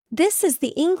This is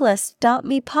the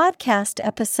Englist.me podcast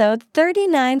episode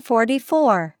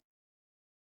 3944.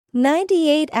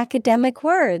 98 academic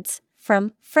words,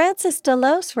 from Francis de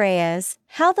los Reyes,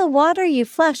 How the Water You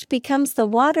Flush Becomes the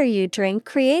Water You Drink,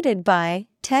 created by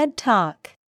TED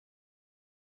Talk.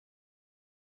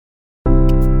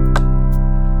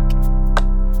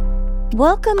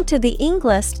 Welcome to the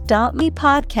Englist.me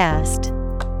podcast.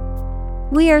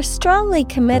 We are strongly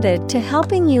committed to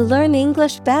helping you learn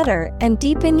English better and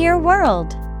deepen your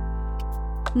world.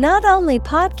 Not only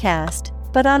podcast,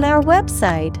 but on our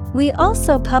website, we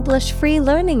also publish free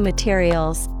learning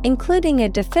materials, including a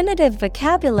definitive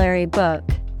vocabulary book,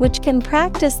 which can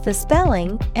practice the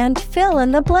spelling and fill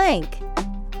in the blank.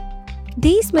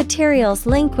 These materials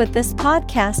link with this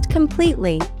podcast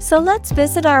completely, so let's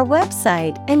visit our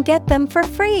website and get them for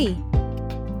free.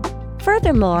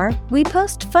 Furthermore, we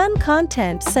post fun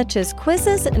content such as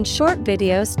quizzes and short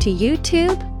videos to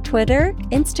YouTube, Twitter,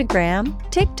 Instagram,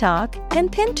 TikTok,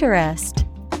 and Pinterest.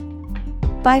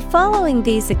 By following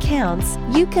these accounts,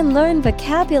 you can learn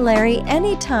vocabulary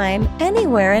anytime,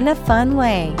 anywhere in a fun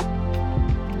way.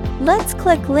 Let's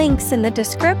click links in the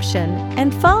description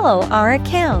and follow our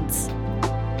accounts.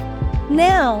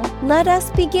 Now, let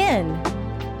us begin.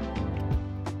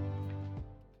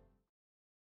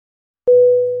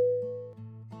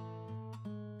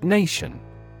 Nation.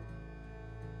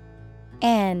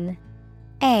 N-A-T-I-O-N.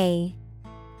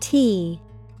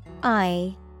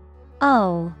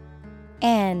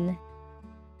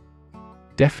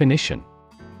 Definition: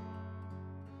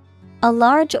 a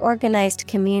large organized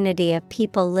community of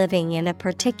people living in a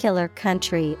particular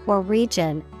country or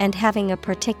region and having a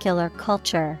particular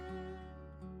culture.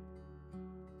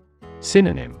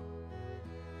 Synonym: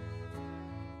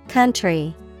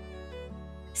 country,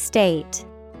 state,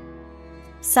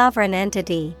 sovereign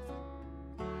entity.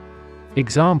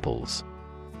 Examples: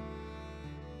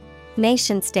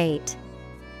 nation-state,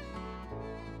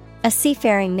 a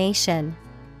seafaring nation.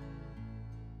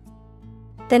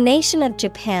 The nation of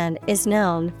Japan is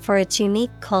known for its unique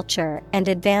culture and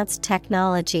advanced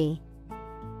technology.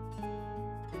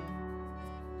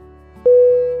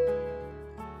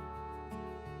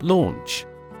 Launch.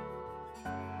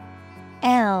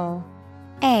 L-A-U-N-C-H.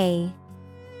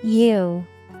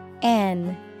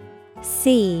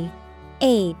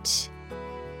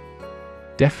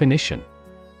 Definition: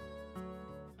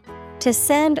 to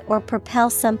send or propel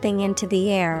something into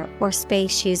the air or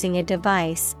space using a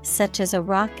device such as a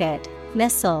rocket,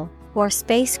 missile, or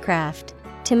spacecraft,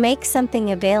 to make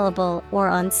something available or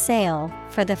on sale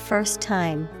for the first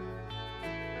time.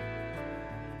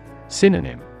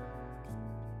 Synonym: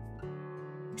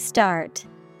 start,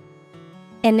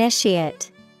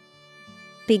 initiate,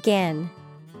 begin.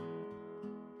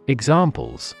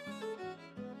 Examples: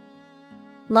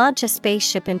 launch a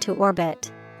spaceship into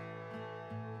orbit.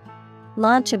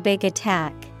 Launch a big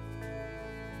attack.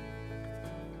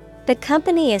 The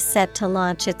company is set to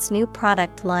launch its new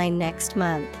product line next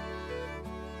month.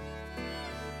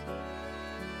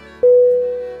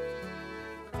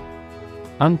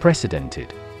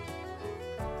 Unprecedented.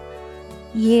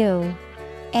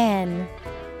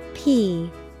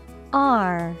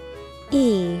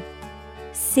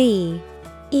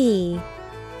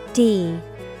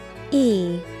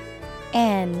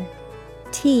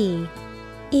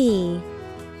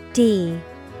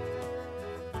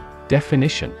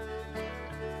 Definition: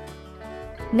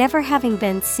 never having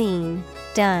been seen,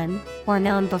 done, or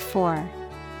known before.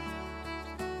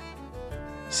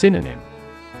 Synonym: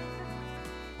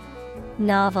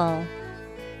 novel,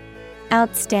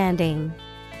 outstanding,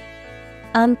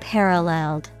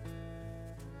 unparalleled.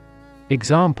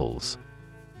 Examples: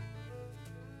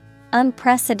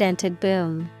 unprecedented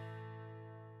boom.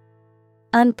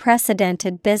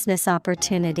 Unprecedented business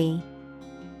opportunity.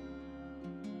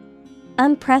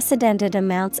 Unprecedented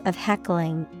amounts of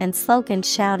heckling and slogan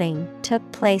shouting took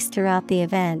place throughout the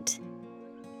event.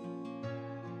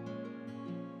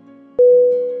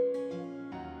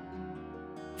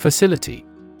 Facility.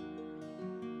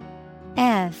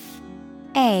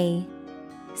 F-A-C-I-L-I-T-Y.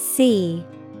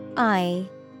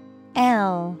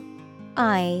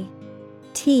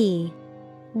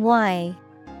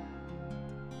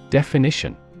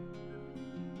 Definition: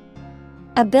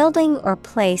 a building or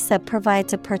place that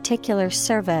provides a particular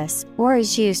service or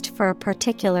is used for a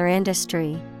particular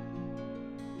industry.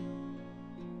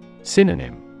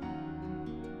 Synonym: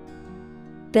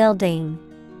 building,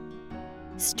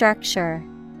 structure,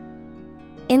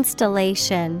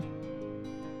 installation.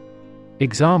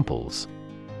 Examples: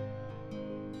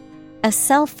 a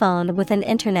cell phone with an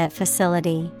internet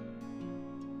facility.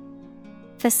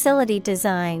 Facility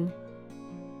design.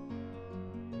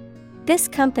 This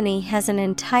company has an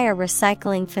entire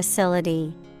recycling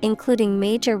facility, including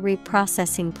major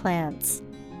reprocessing plants.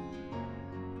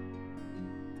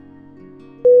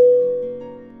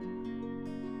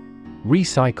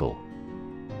 Recycle.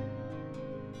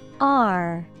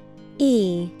 RECYCLE.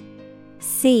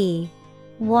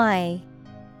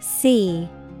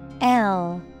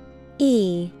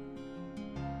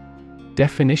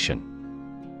 Definition: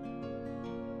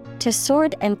 to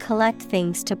sort and collect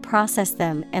things to process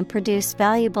them and produce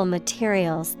valuable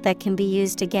materials that can be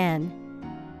used again.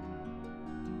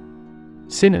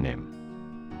 Synonym: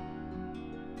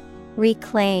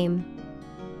 Reclaim,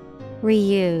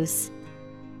 reuse,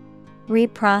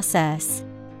 reprocess.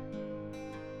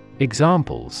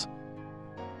 Examples: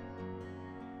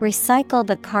 recycle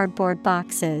the cardboard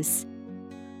boxes.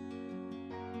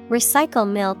 Recycle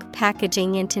milk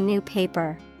packaging into new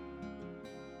paper.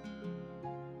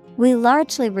 We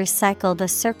largely recycle the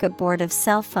circuit board of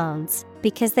cell phones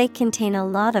because they contain a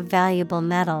lot of valuable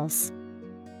metals.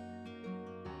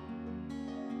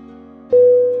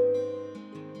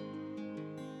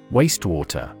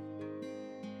 Wastewater.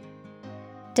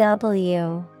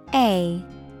 WASTEWATER.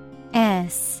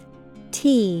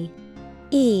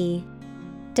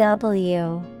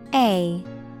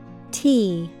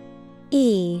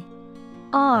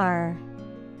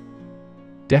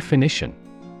 Definition: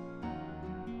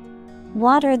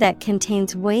 water that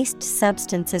contains waste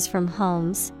substances from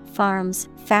homes, farms,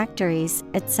 factories,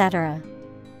 etc.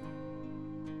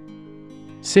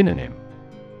 Synonym: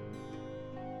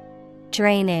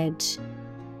 drainage,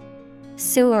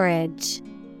 sewerage.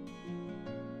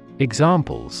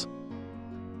 Examples: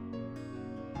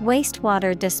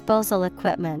 wastewater disposal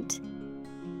equipment.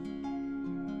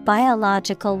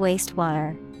 Biological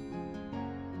wastewater.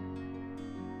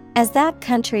 As that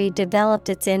country developed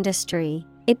its industry,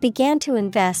 it began to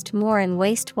invest more in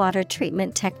wastewater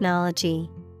treatment technology.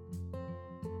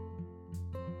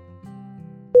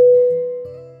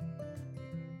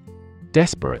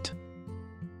 Desperate.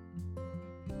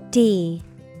 DESPERATE.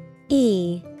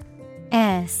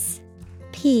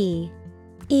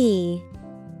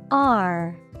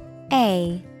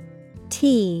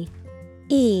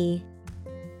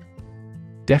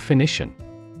 Definition: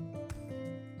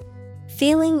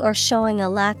 feeling or showing a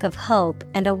lack of hope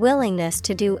and a willingness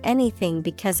to do anything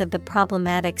because of the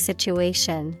problematic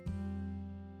situation.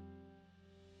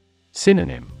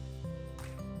 Synonym: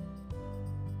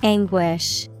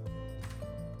 anguish,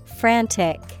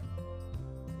 frantic,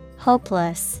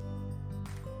 hopeless.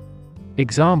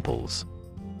 Examples: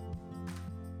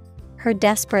 her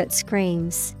desperate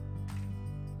screams.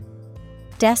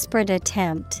 Desperate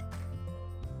attempt.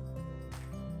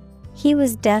 He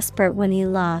was desperate when he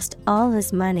lost all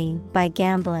his money by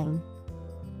gambling.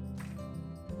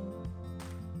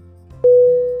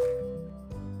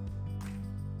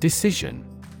 Decision.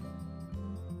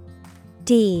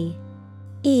 DECISION.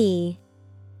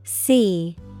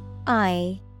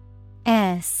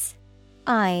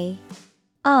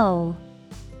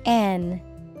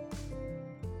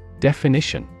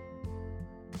 Definition: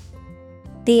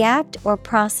 the act or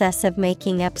process of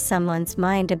making up someone's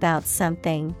mind about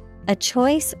something, a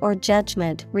choice or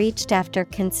judgment reached after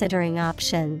considering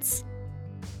options.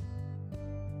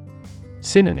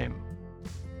 Synonym: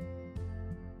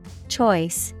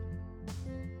 choice,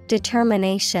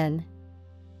 determination,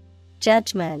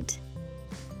 judgment.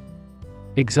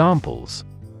 Examples: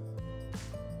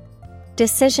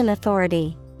 decision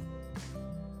authority.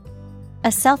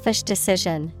 A selfish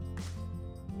decision.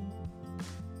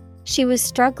 She was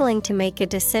struggling to make a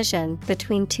decision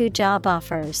between two job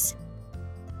offers.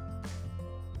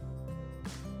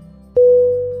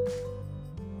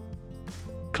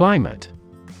 Climate.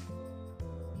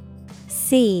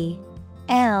 CLIMATE.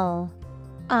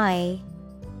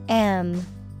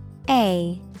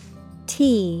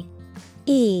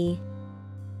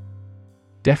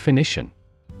 Definition: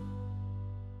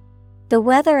 the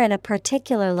weather in a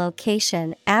particular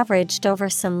location averaged over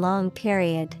some long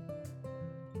period.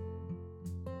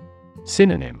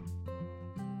 Synonym: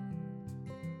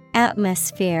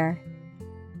 atmosphere,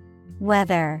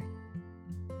 weather,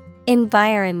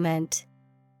 environment.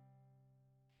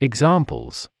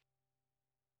 Examples: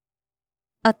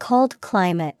 a cold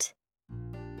climate.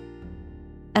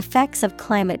 Effects of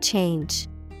climate change.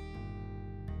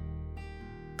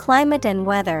 Climate and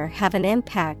weather have an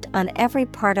impact on every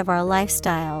part of our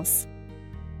lifestyles.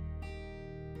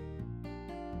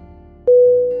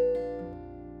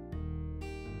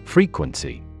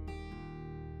 Frequency.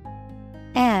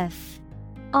 FREQUENCY.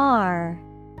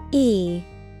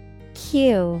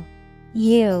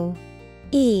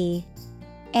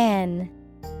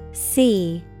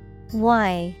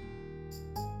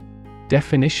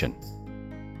 Definition: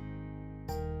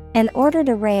 an ordered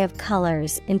array of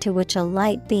colors into which a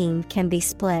light beam can be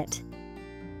split.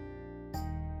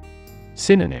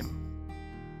 Synonym: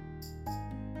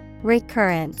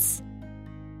 Recurrence,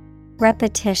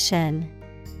 repetition,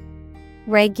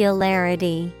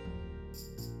 regularity.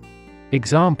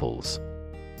 Examples: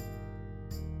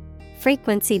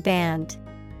 frequency band,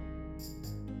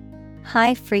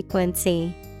 high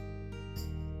frequency.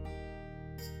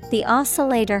 The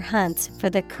oscillator hunts for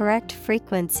the correct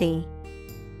frequency.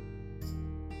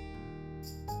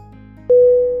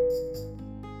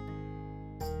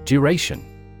 Duration: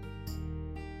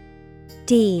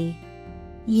 D-U-R-A-T-I-O-N.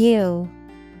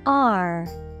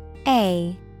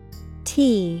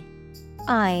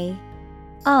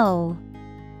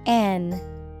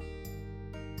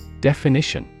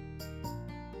 Definition: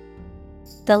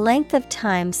 the length of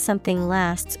time something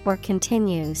lasts or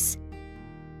continues.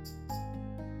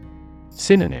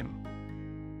 Synonym: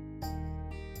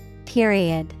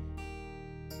 Period,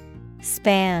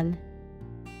 span,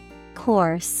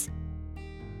 course.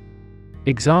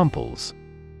 Examples: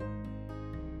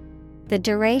 the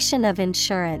duration of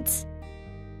insurance,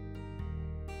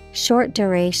 short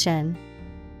duration.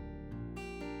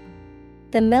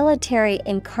 The military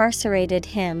incarcerated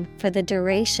him for the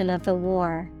duration of the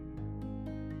war.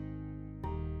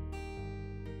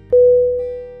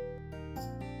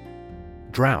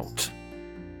 Drought: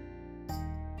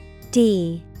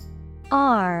 D-R-O-U-G-H-T.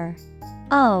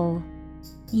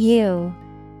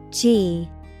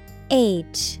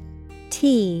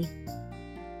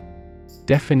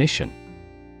 Definition: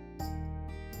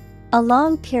 a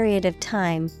long period of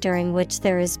time during which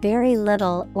there is very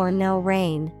little or no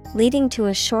rain, leading to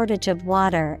a shortage of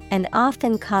water and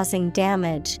often causing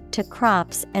damage to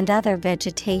crops and other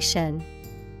vegetation.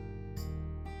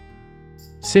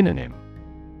 Synonym: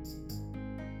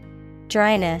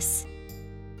 dryness,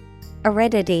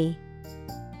 aridity,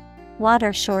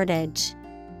 water shortage.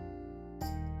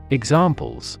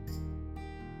 Examples: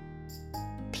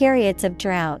 periods of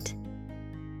drought,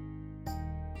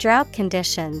 drought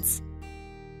conditions.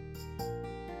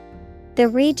 The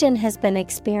region has been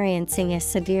experiencing a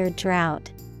severe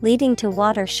drought, leading to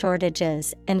water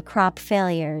shortages and crop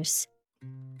failures.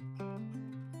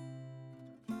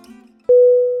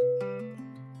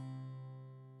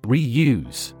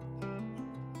 Reuse: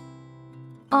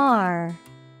 R-E-U-S-E.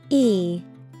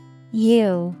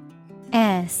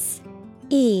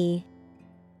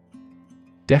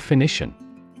 Definition: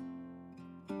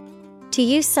 to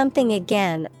use something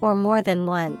again or more than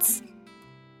once.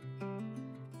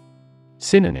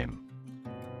 Synonym: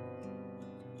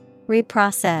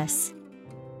 reprocess,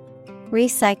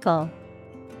 recycle,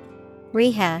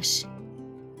 rehash.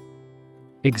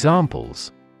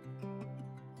 Examples: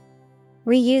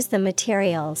 reuse the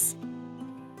materials,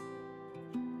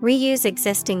 reuse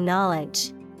existing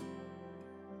knowledge.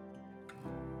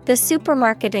 The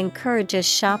supermarket encourages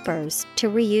shoppers to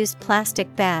reuse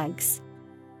plastic bags.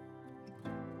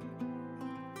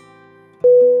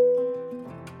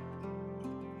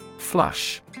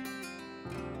 Flush: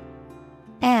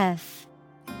 F-L-U-S-H.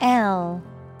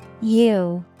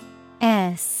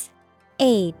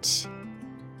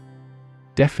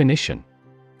 Definition: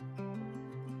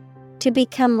 to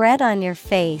become red on your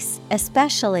face,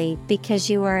 especially because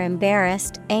you are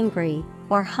embarrassed, angry,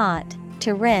 or hot.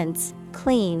 To rinse,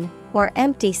 clean, or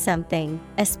empty something,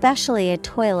 especially a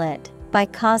toilet, by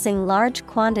causing large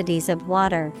quantities of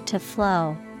water to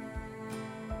flow.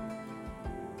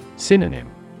 Synonym: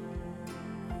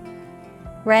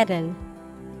 redden,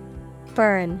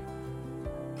 burn,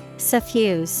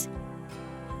 suffuse.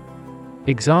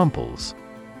 Examples: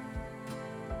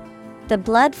 the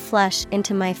blood flush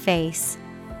into my face.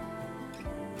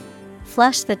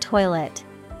 Flush the toilet.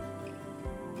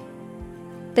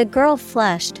 The girl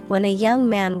flushed when a young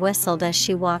man whistled as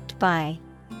she walked by.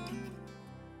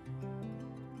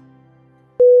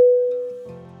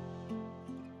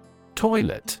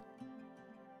 Toilet: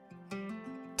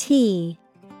 T-O-I-L-E-T.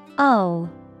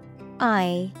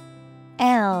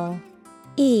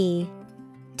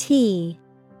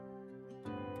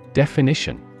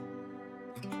 Definition: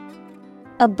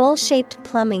 a bowl-shaped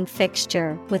plumbing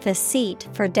fixture with a seat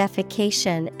for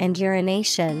defecation and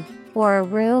urination, or a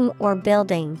room or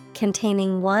building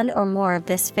containing one or more of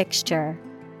this fixture.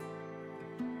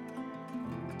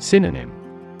 Synonym: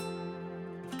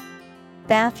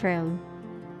 bathroom,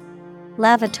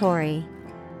 lavatory,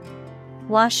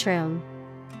 washroom.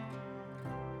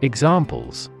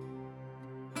 Examples: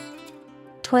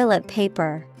 toilet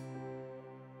paper,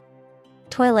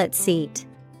 toilet seat.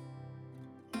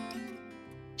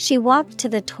 She walked to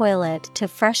the toilet to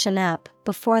freshen up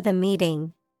before the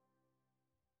meeting.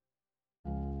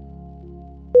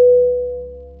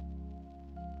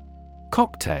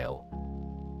 Cocktail.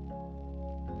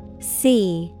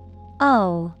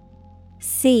 COCKTAIL.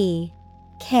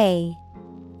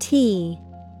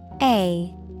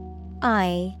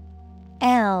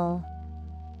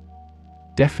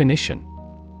 Definition.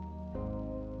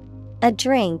 A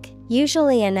drink,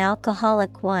 usually an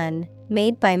alcoholic one,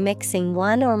 made by mixing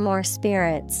one or more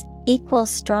spirits, equals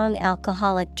strong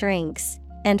alcoholic drinks,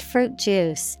 and fruit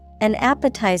juice, an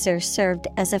appetizer served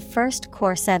as a first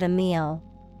course at a meal.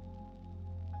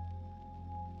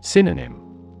 Synonym.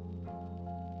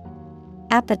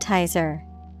 Appetizer,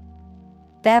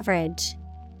 beverage.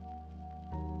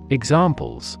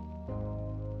 Examples.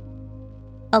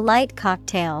 A light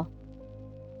cocktail.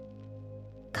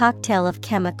 Cocktail of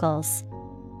chemicals.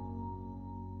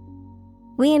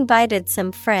 We invited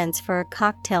some friends for a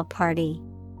cocktail party.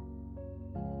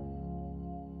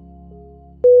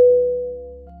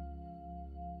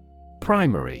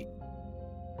 Primary.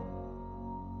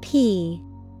 PRIMARY.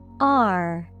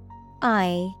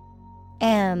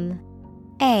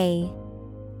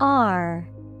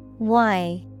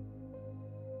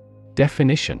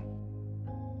 Definition.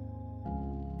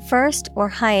 First or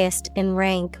highest in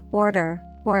rank, order,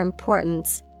 or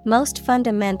importance, most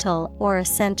fundamental or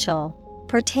essential,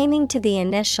 pertaining to the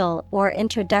initial or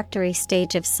introductory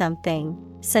stage of something,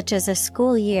 such as a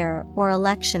school year or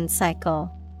election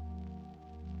cycle.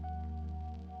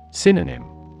 Synonym.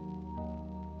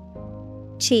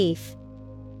 Chief,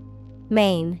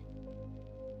 main,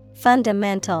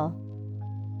 fundamental.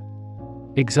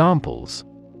 Examples.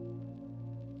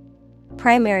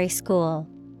 Primary school.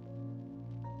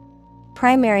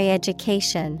 Primary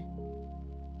education.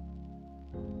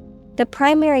 The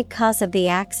primary cause of the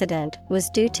accident was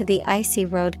due to the icy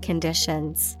road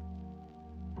conditions.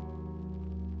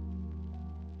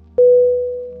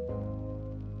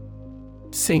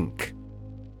 Sink.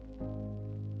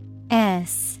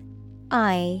 SINK.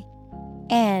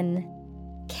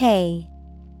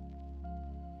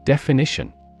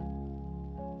 Definition.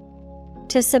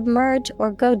 To submerge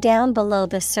or go down below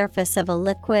the surface of a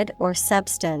liquid or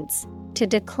substance, to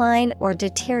decline or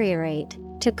deteriorate,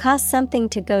 to cause something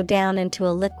to go down into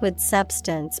a liquid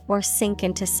substance or sink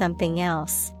into something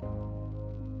else.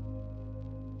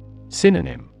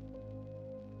 Synonym.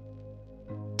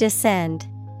 Descend,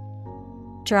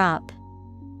 drop,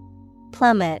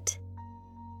 plummet.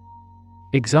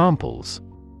 Examples.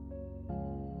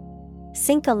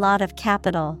 Sink a lot of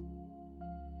capital.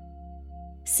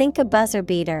 Sink a buzzer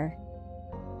beater.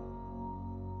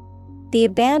 The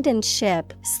abandoned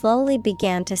ship slowly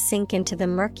began to sink into the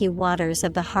murky waters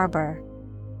of the harbor.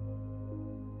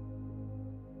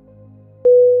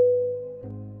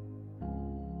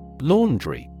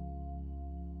 Laundry.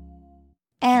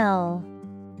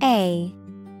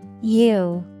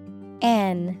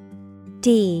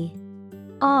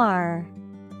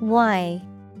 LAUNDRY.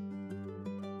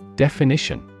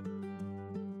 Definition.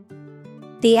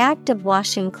 The act of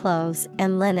washing clothes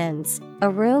and linens, a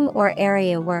room or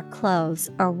area where clothes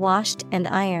are washed and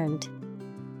ironed.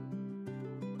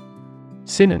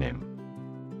 Synonym.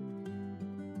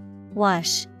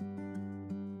 Wash,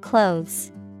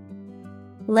 clothes,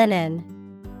 linen.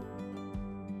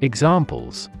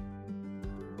 Examples.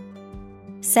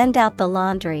 Send out the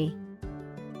laundry.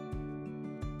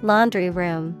 Laundry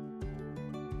room.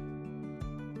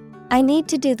 I need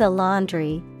to do the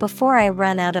laundry before I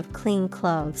run out of clean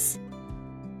clothes.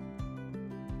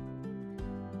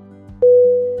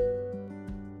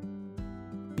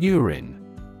 Urine.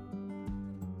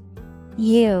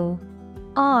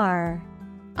 URINE.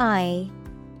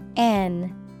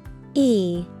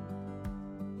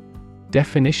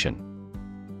 Definition.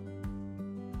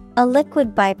 A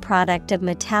liquid byproduct of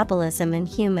metabolism in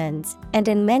humans and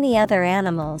in many other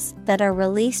animals that are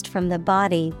released from the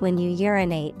body when you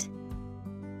urinate.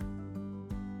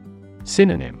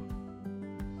 Synonym.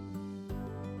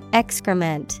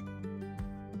 Excrement,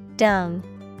 dung,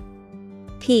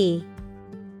 pee.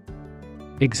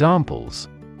 Examples.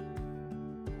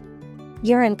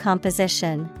 Urine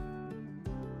composition.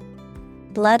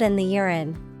 Blood in the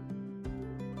urine.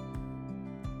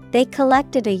 They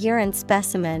collected a urine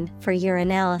specimen for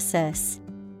urinalysis.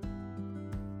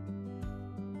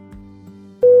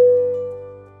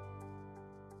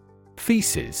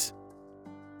 Feces.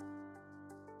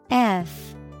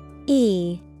 FECES.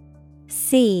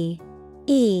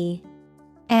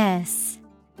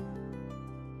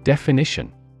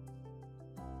 Definition.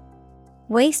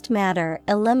 Waste matter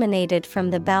eliminated from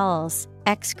the bowels,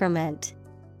 excrement.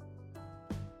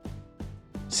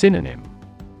 Synonym.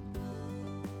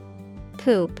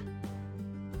 Poop,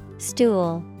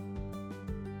 stool,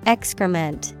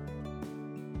 excrement.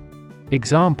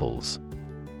 Examples.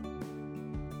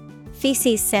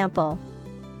 Feces sample.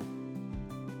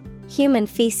 Human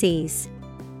feces.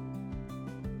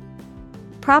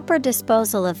 Proper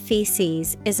disposal of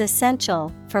feces is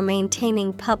essential for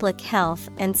maintaining public health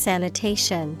and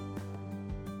sanitation.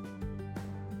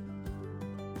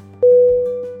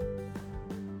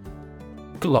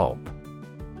 Glob.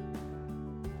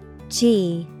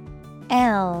 G-L-O-B.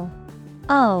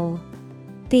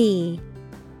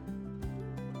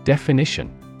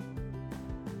 Definition: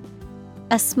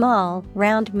 a small,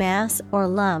 round mass or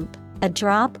lump, a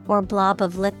drop or blob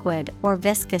of liquid or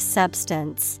viscous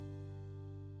substance.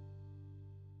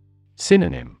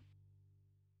 Synonym: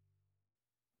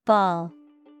 Ball,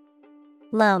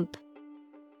 lump,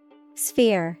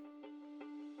 sphere.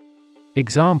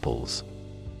 Examples: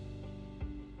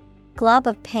 glob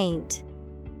of paint,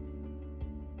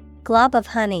 glob of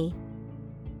honey.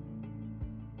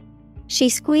 She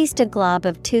squeezed a glob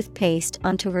of toothpaste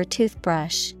onto her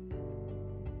toothbrush.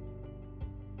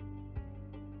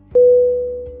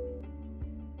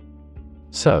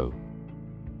 Sew.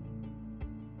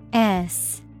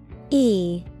 S-E-W.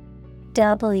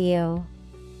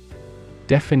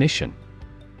 Definition: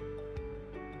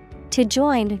 to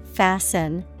join,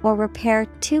 fasten, or repair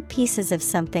two pieces of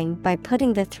something by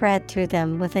putting the thread through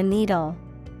them with a needle.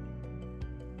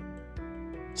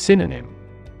 Synonym: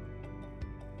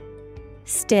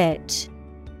 stitch,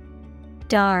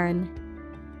 darn,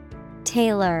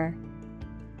 tailor.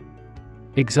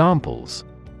 Examples: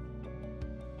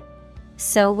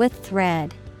 sew with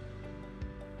thread,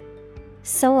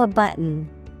 sew a button.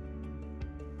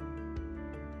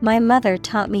 My mother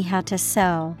taught me how to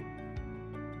sew.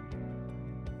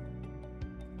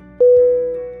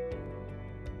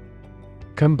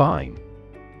 Combine.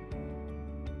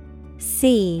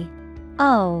 C-O-M-B-I-N-E.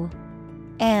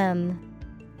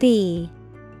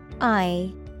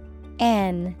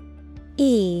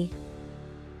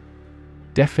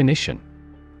 Definition: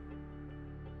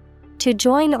 to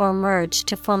join or merge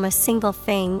to form a single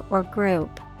thing or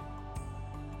group.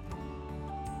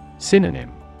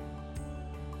 Synonym: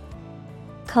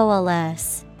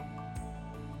 coalesce,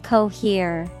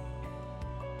 cohere,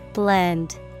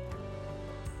 blend.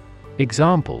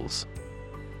 Examples: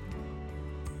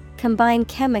 combine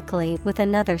chemically with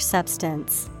another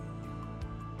substance.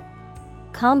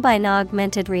 Combine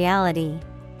augmented reality.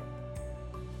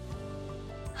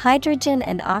 Hydrogen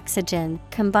and oxygen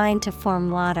combine to form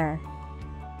water.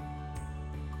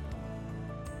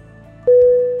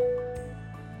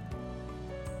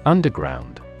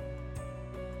 Underground.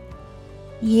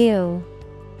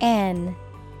 U-N-D-E-R-G-R-O-U-N-D.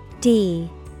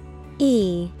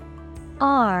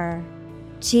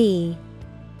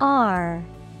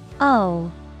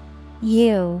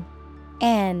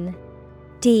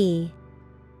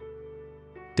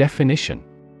 Definition: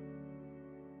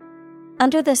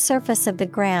 under the surface of the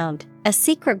ground, a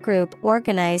secret group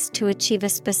organized to achieve a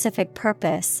specific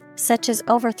purpose, such as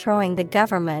overthrowing the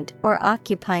government or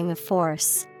occupying a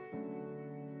force.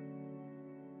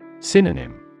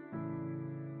 Synonym: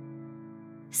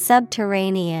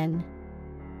 subterranean,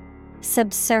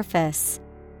 subsurface,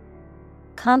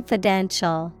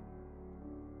 confidential.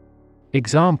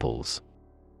 Examples: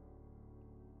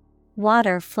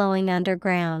 water flowing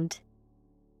underground.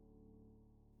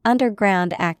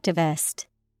 Underground activist.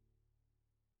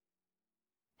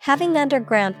 Having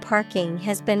underground parking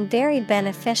has been very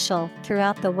beneficial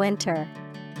throughout the winter.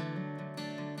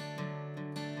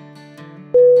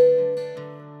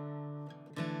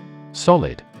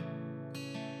 Solid.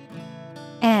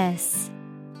 S-O-L-I-D.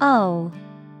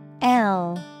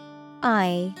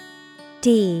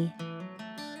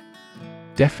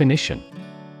 Definition: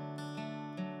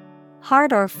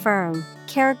 hard or firm,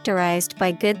 characterized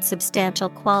by good substantial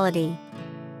quality.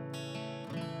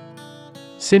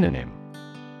 Synonym: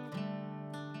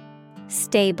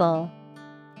 stable,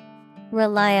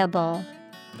 reliable,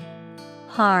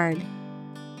 hard.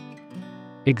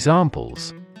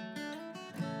 Examples: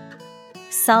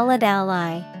 solid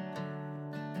ally,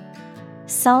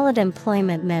 solid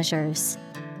employment measures.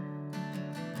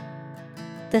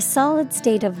 The solid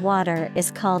state of water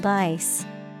is called ice.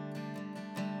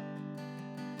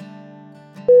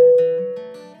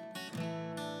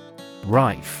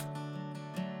 Rife.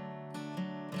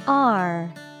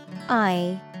 R-I-F-E.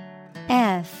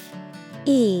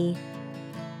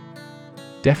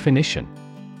 Definition: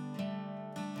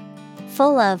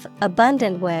 full of,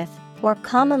 abundant with, or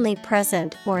commonly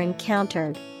present or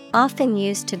encountered, often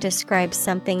used to describe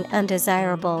something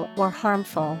undesirable or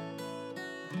harmful.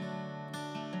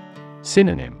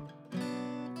 Synonym: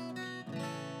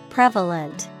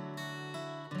 prevalent,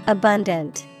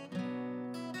 abundant,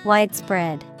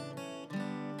 widespread.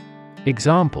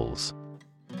 Examples: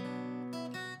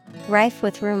 rife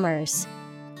with rumors.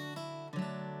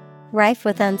 Rife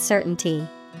with uncertainty.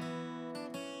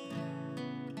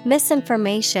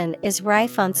 Misinformation is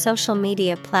rife on social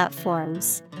media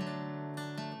platforms.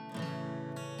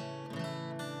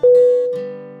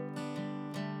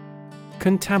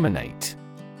 Contaminate.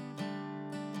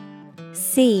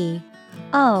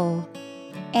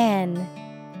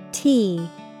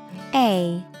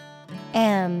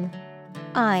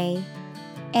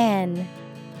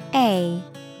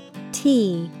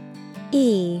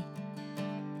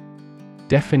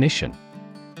 Definition: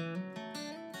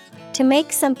 to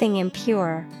make something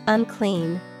impure,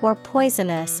 unclean, or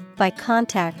poisonous by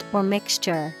contact or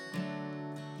mixture.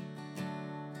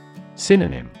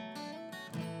 Synonym: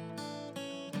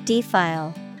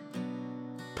 Defile,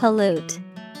 pollute,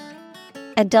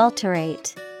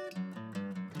 adulterate.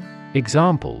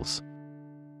 Examples: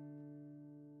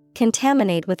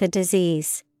 contaminate with a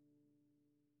disease.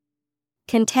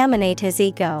 Contaminate his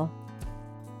ego.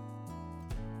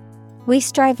 We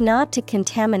strive not to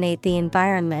contaminate the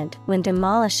environment when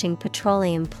demolishing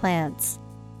petroleum plants.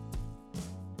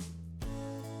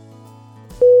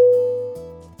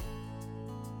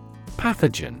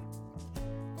 Pathogen.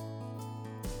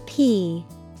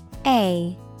 P-A-T-H-O-G-E-N.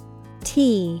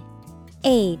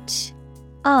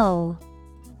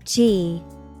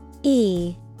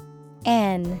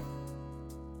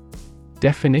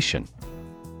 Definition: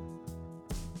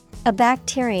 a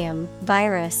bacterium,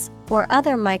 virus, or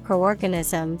other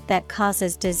microorganism that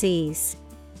causes disease.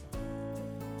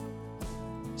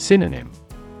 Synonym: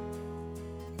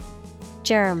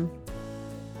 germ,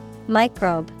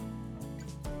 microbe,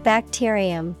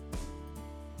 bacterium.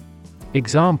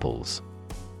 Examples: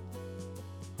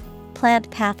 plant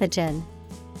pathogen.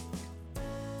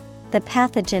 The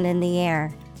pathogen in the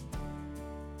air.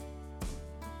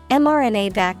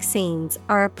 mRNA vaccines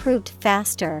are approved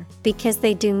faster because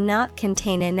they do not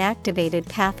contain inactivated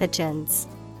pathogens.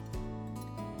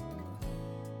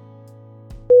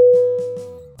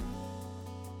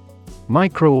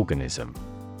 Microorganism.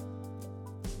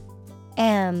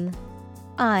 M-I-C-R-O-R-G-A-N-I-S-M.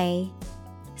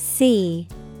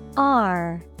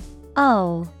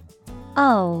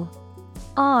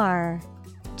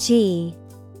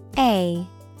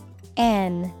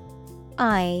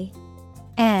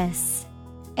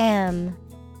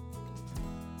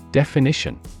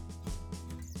 Definition: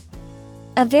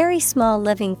 a very small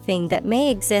living thing that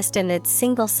may exist in its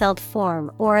single-celled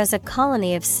form or as a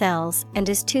colony of cells and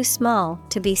is too small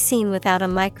to be seen without a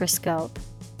microscope.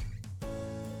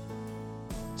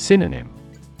 Synonym: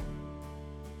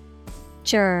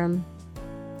 germ,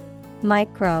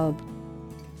 microbe,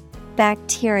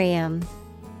 bacterium.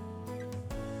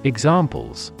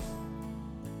 Examples: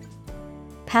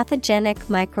 pathogenic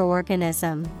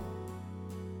microorganism.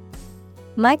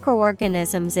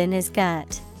 Microorganisms in his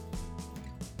gut.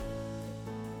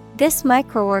 This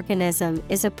microorganism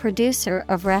is a producer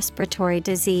of respiratory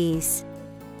disease.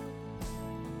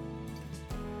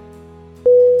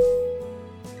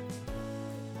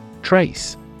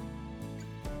 Trace.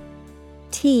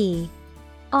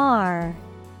 T-R-A-C-E.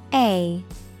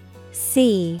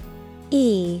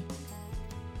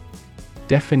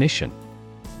 Definition: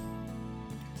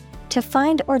 to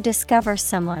find or discover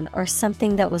someone or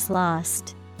something that was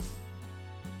lost.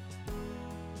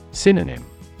 Synonym: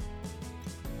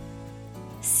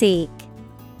 seek,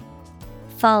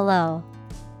 follow,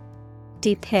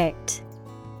 depict.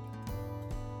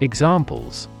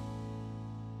 Examples: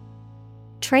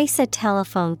 trace a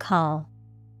telephone call.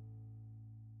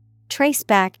 Trace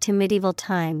back to medieval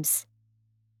times.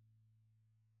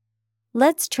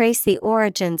 Let's trace the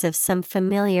origins of some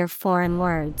familiar foreign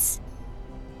words.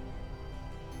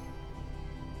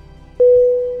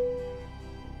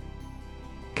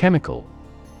 Chemical.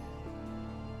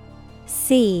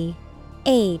 C-H-E-M-I-C-A-L.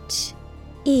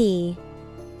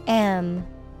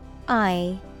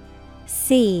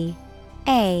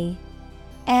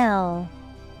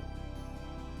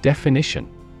 Definition: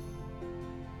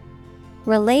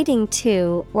 relating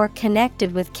to or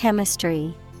connected with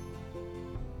chemistry.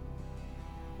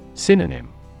 Synonym: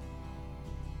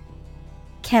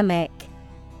 chemic,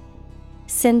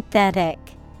 synthetic.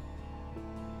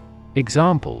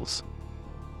 Examples: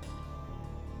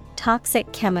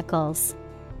 toxic chemicals.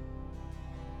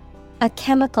 A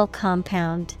chemical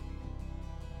compound.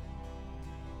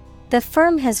 The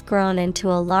firm has grown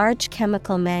into a large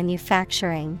chemical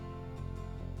manufacturing.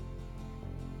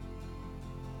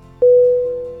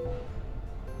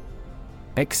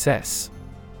 Excess.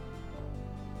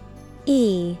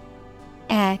 E-X-C-E-S-S.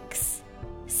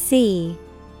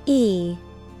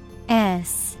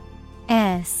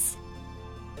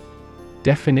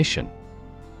 Definition: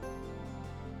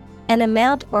 An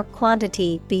amount or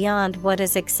quantity beyond what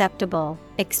is acceptable,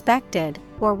 expected,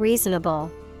 or reasonable.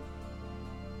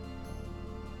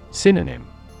 Synonym: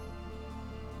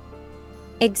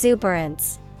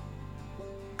 Exuberance,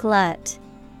 glut,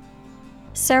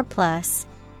 surplus.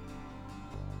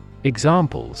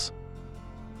 Examples: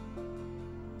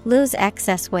 Lose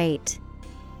excess weight.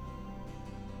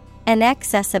 An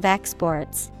excess of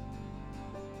exports.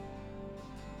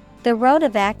 The road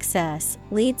of access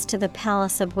leads to the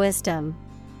palace of wisdom.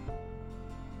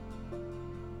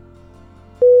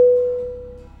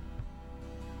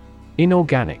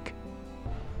 Inorganic.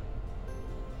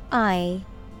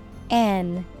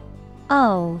 INORGANIC.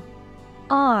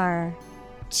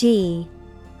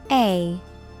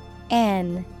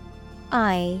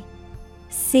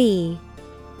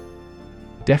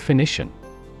 Definition: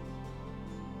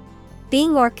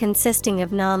 Being or consisting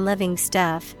of non-living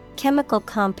stuff, chemical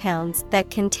compounds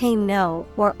that contain no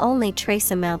or only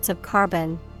trace amounts of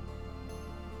carbon.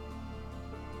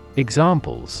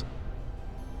 Examples: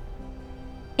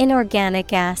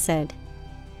 Inorganic acid.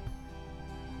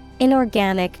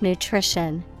 Inorganic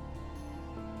nutrition.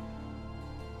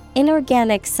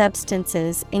 Inorganic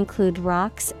substances include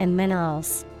rocks and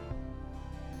minerals.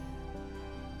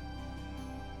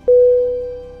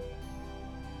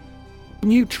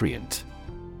 Nutrient.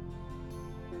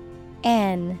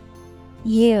 N-U-T-R-I-E-N-T.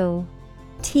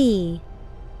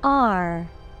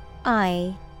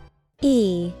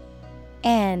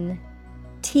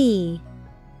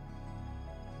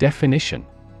 Definition: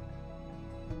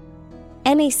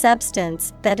 Any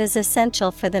substance that is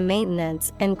essential for the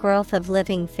maintenance and growth of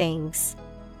living things.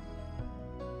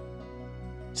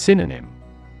 Synonym: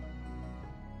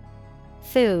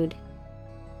 Food,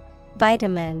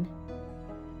 vitamin.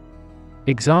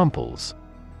 Examples: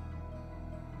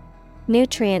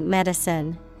 Nutrient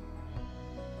medicine.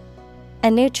 A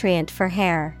nutrient for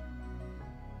hair.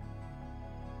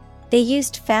 They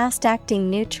used fast-acting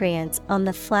nutrients on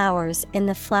the flowers in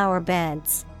the flower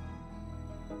beds.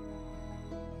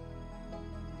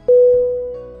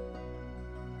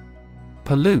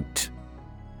 Pollute.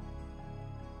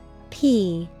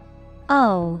 P-O-L-L-U-T-E.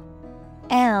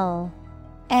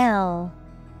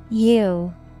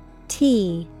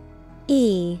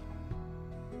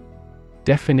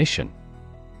 Definition: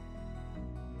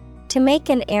 To make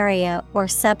an area or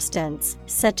substance,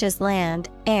 such as land,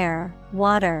 air,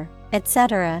 water,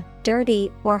 etc.,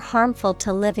 dirty or harmful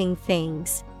to living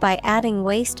things, by adding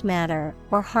waste matter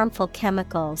or harmful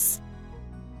chemicals.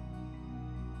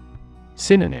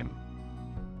 Synonym: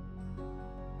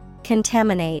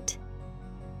 Contaminate,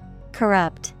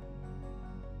 corrupt,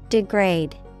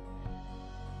 degrade.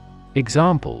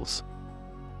 Examples: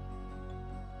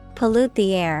 Pollute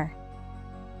the air.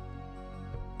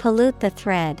 Pollute the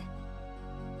thread.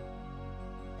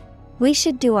 We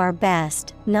should do our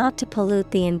best not to pollute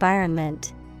the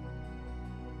environment.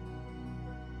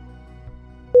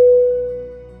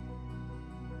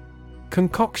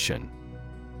 Concoction.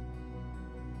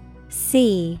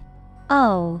 C-O-N-C-O-C-T-I-O-N.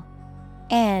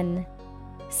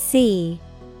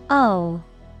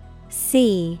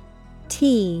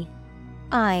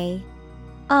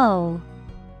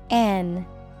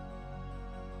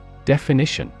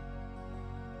 Definition: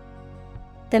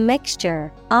 The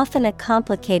mixture, often a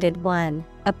complicated one,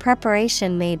 a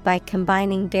preparation made by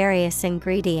combining various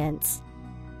ingredients.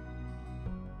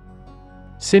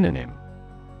 Synonym: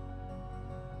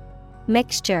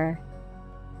 Mixture,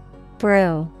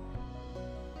 brew,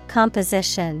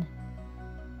 composition.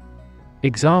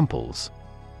 Examples: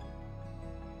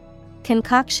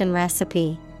 Concoction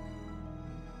recipe.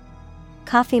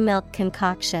 Coffee milk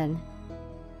concoction.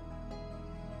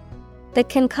 The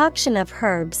concoction of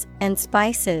herbs and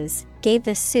spices gave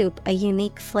the soup a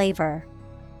unique flavor.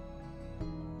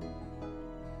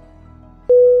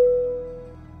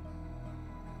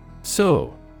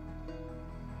 Sewer.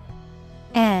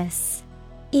 S-E-W-E-R.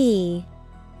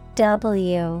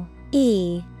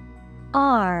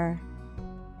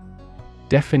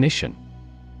 Definition: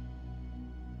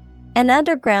 An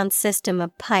underground system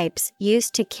of pipes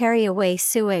used to carry away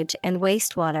sewage and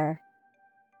wastewater.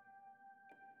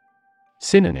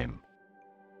 Synonym: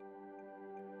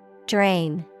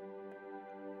 Drain,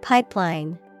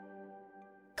 pipeline,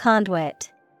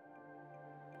 conduit.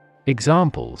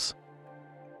 Examples: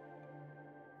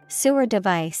 Sewer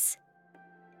device.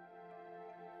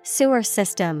 Sewer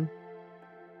system.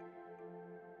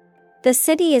 The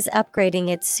city is upgrading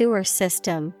its sewer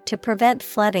system to prevent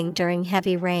flooding during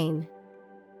heavy rain.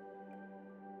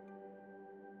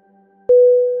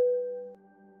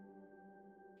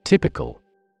 Typical.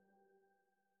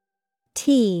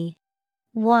 T-Y-P-I-C-A-L.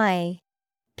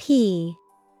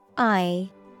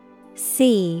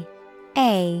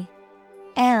 C-A-L.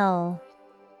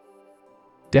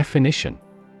 Definition: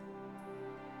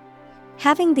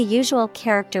 having the usual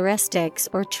characteristics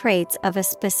or traits of a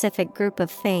specific group of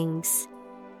things.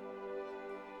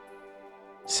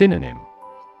 Synonym: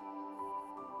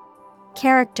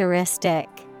 Characteristic,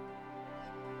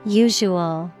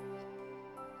 usual,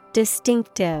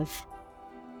 distinctive.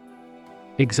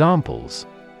 Examples: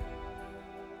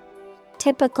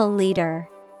 typical leader.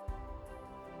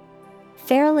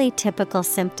 Fairly typical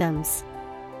symptoms.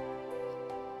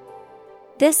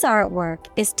 This artwork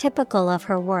is typical of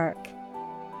her work.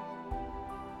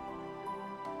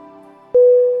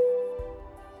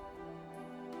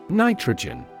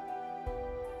 Nitrogen.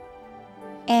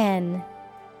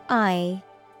 N-I-T-R-O-G-E-N.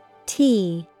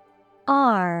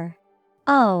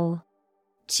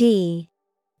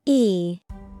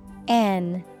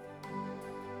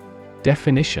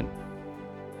 Definition: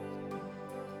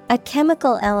 a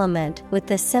chemical element with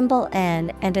the symbol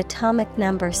N and atomic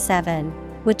number 7,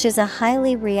 which is a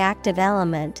highly reactive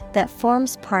element that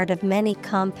forms part of many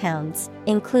compounds,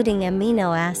 including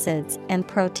amino acids and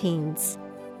proteins.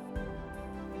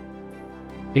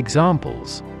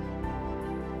 Examples: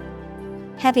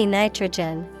 heavy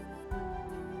nitrogen,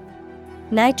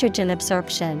 nitrogen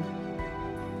absorption.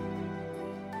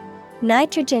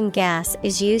 Nitrogen gas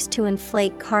is used to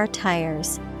inflate car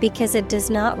tires because it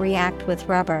does not react with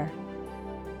rubber.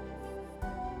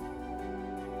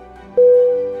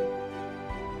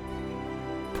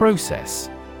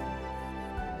 Process.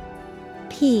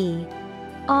 P-R-O-C-E-S-S.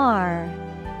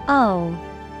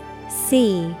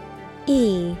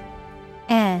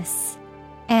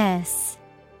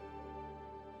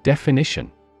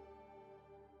 Definition: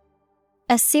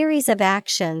 a series of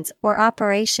actions or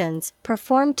operations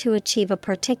performed to achieve a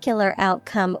particular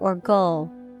outcome or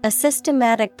goal, a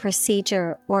systematic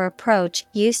procedure or approach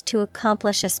used to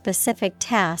accomplish a specific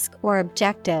task or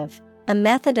objective, a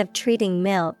method of treating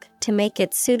milk to make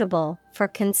it suitable for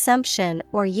consumption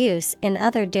or use in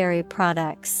other dairy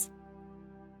products.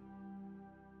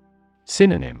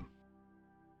 Synonym: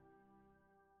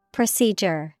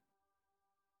 procedure,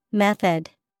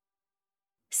 method,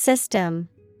 system.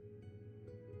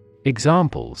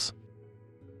 Examples: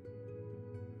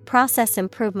 process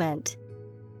improvement,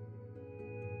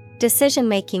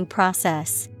 decision-making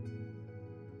process.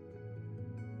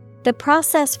 The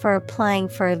process for applying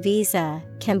for a visa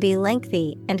can be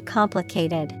lengthy and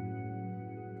complicated.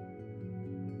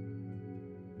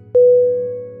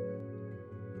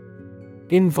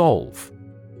 Involve.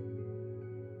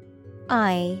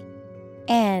 I-N-V-O-L-V-E.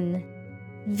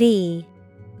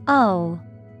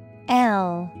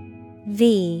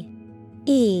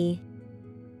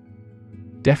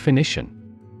 Definition: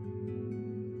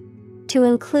 to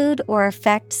include or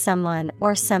affect someone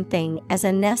or something as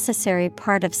a necessary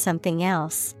part of something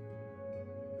else.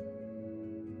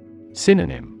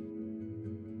 Synonym: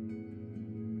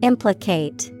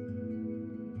 implicate,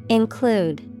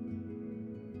 include,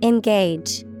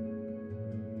 engage.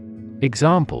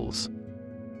 Examples: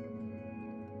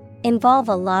 involve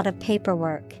a lot of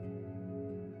paperwork,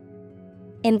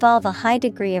 involve a high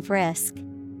degree of risk.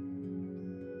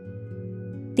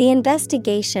 The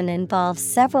investigation involves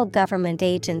several government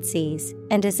agencies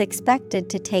and is expected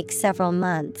to take several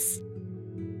months.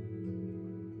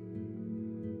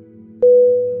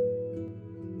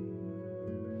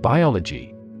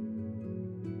 Biology.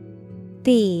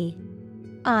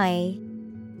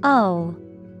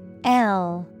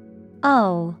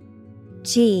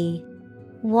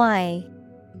 B-I-O-L-O-G-Y.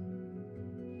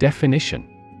 Definition: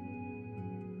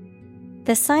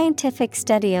 the scientific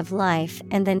study of life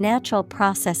and the natural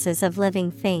processes of living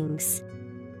things.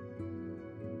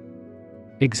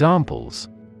 Examples: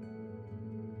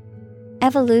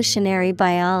 evolutionary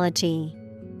biology,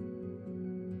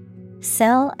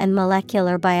 cell and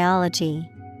molecular biology.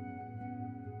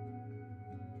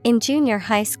 In junior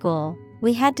high school,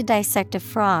 we had to dissect a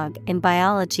frog in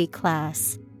biology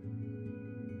class.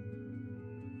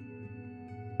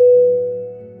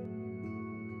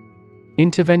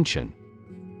 Intervention.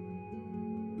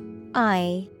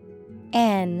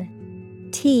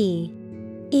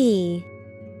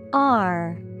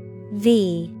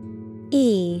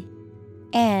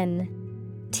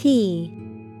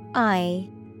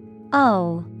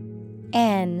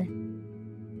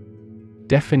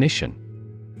 Definition: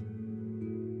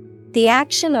 the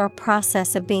action or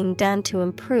process of being done to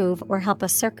improve or help a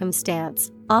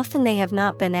circumstance. Often they have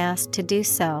not been asked to do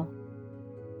so.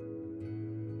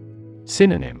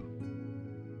 Synonym: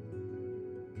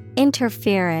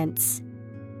 interference,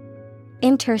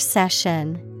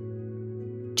 intercession,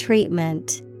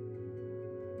 treatment.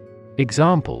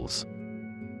 Examples: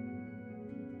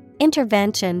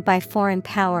 Intervention by foreign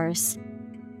powers.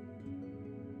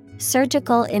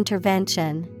 Surgical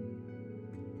intervention.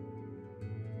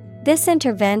 This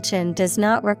intervention does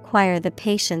not require the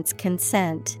patient's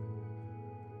consent.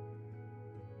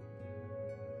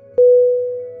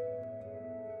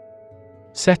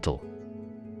 Settle.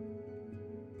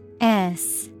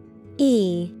 S-E-T-T-L-E.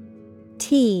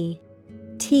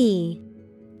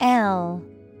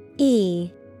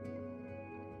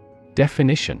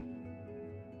 Definition.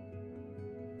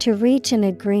 To reach an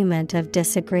agreement of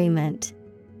disagreement.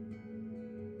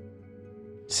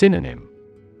 Synonym.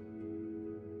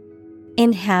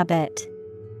 Inhabit,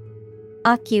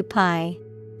 occupy,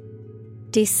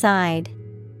 decide.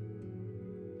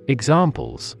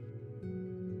 Examples.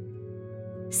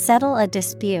 Settle a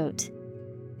dispute.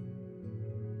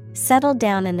 Settle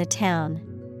down in the town.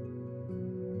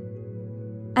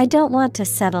 I don't want to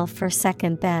settle for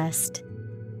second best.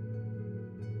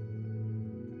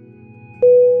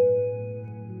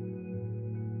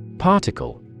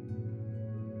 Particle.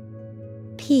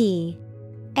 P-A-R-T-I-C-L-E.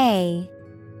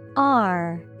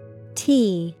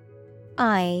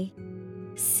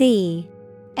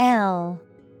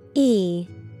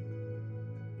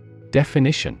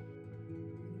 Definition.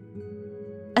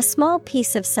 A small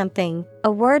piece of something,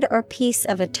 a word or piece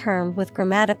of a term with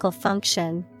grammatical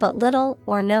function, but little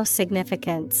or no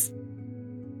significance.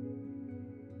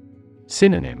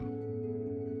 Synonym.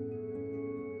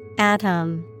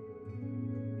 Atom,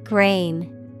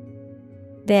 grain,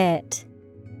 bit.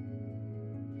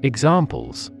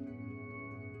 Examples.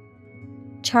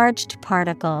 Charged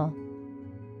particle.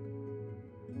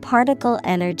 Particle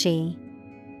energy.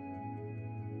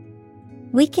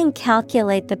 We can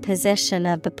calculate the position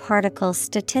of the particle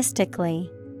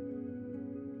statistically.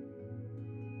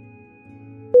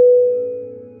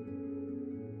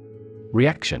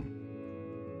 Reaction.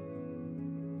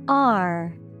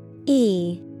 R-E-A-C-T-I-O-N.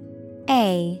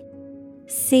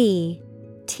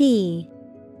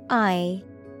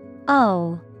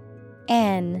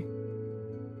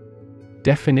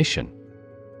 Definition.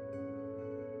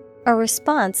 A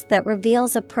response that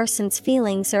reveals a person's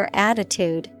feelings or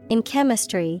attitude. In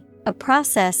chemistry, a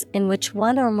process in which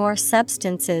one or more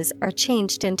substances are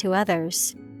changed into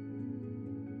others.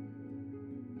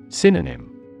 Synonym.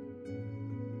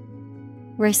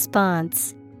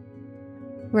 Response,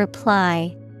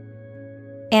 reply,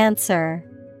 answer.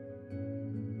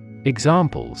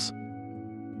 Examples.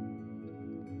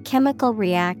 Chemical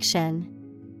reaction.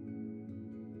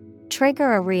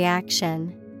 Trigger a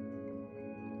reaction.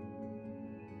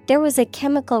 There was a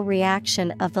chemical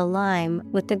reaction of the lime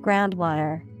with the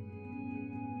groundwater.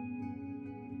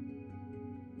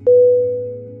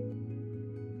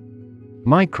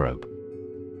 Microbe.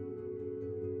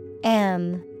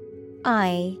 M-I-C-R-O-B-E.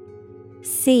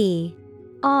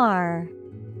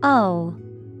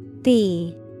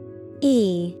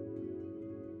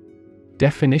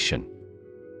 Definition.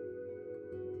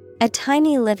 A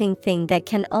tiny living thing that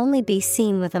can only be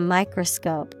seen with a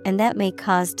microscope and that may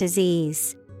cause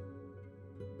disease.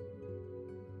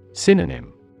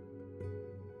 Synonym.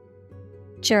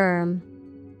 Germ,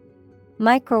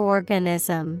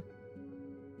 microorganism,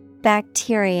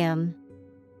 bacterium.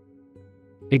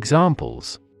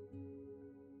 Examples.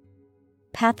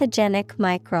 Pathogenic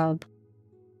microbe.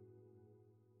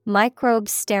 Microbe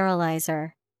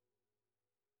sterilizer.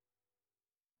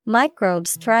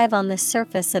 Microbes thrive on the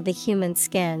surface of the human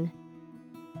skin.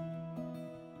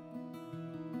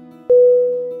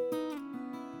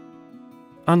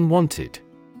 Unwanted.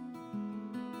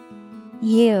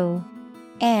 U-N-W-A-N-T-E-D.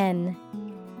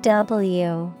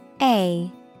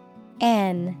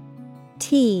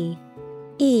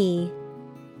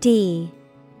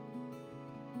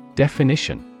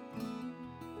 Definition.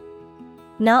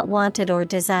 Not wanted or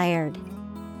desired.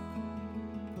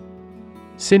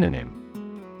 Synonym.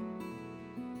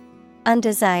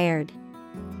 Undesired,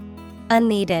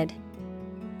 unneeded.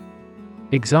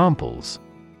 Examples.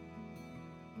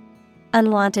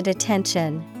 Unwanted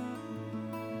attention.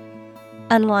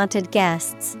 Unwanted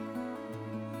guests.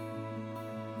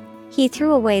 He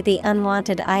threw away the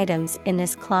unwanted items in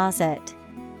his closet.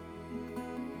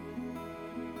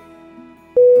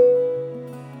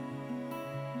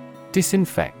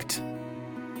 Disinfect.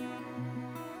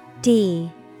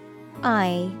 D-I-S-I-N-F-E-C-T.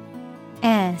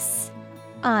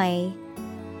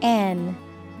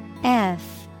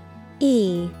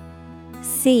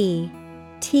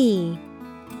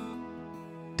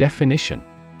 Definition.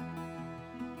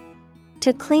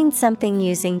 To clean something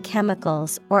using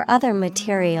chemicals or other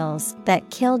materials that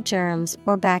kill germs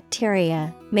or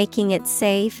bacteria, making it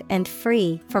safe and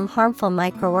free from harmful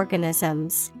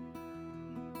microorganisms.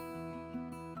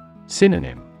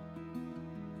 Synonym.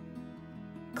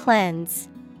 cleanse,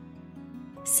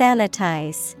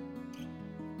 sanitize,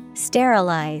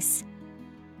 sterilize.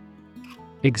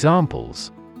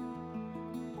 Examples: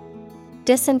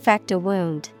 Disinfect a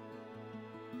wound.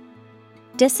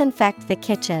 Disinfect the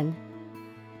kitchen.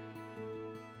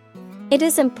 It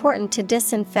is important to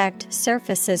disinfect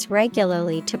surfaces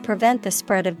regularly to prevent the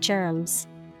spread of germs.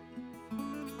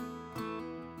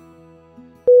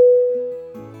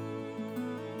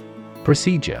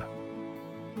 Procedure.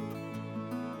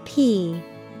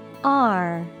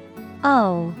 Procedure.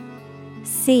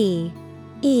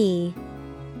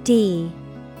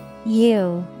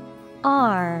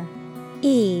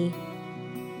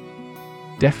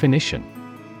 Definition: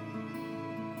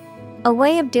 A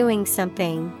way of doing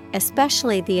something,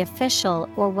 especially the official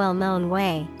or well-known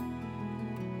way.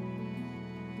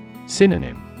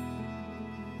 Synonym: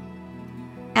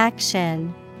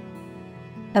 Action,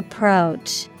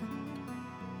 approach,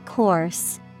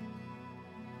 course.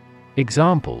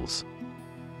 Examples: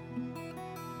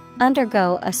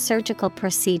 Undergo a surgical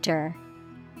procedure.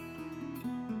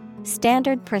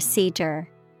 Standard procedure.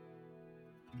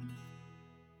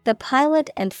 The pilot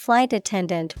and flight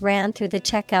attendant ran through the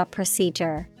checkout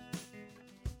procedure.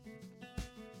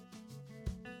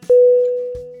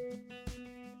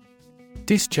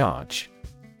 Discharge.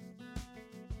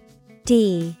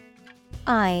 D-I-S-C-H-A-R-G-E.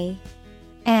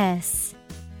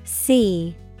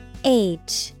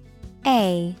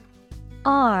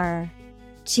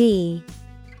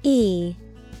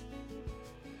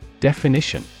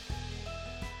 Definition: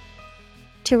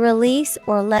 To release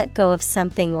or let go of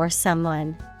something or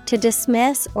someone. To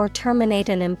dismiss or terminate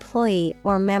an employee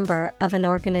or member of an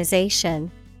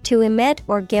organization. To emit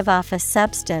or give off a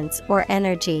substance or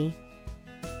energy.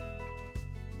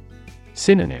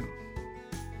 Synonym: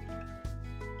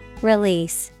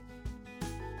 Release,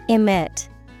 emit,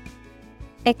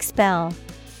 expel.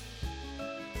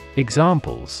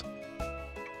 Examples: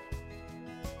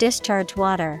 Discharge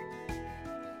water.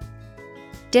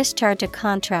 Discharge a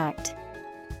contract.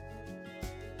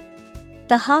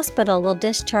 The hospital will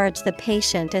discharge the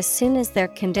patient as soon as their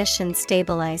condition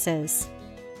stabilizes.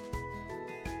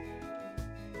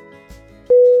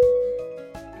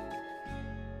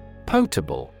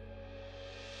 Potable.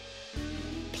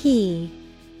 P-O-T-A-B-L-E.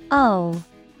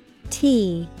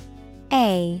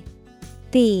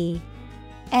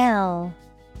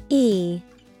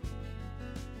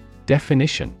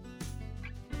 Definition: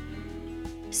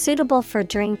 Suitable for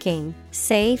drinking,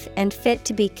 safe and fit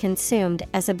to be consumed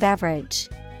as a beverage.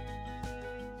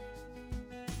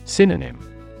 Synonym: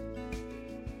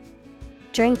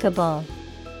 Drinkable,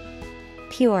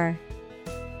 pure,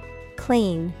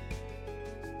 clean.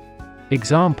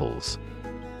 Examples: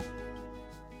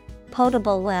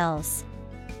 Potable wells.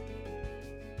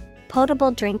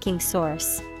 Potable drinking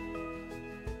source.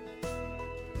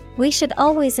 We should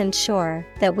always ensure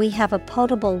that we have a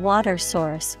potable water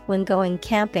source when going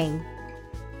camping.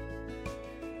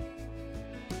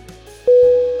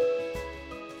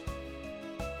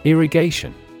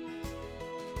 Irrigation.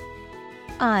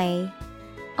 I-R-R-I-G-A-T-I-O-N.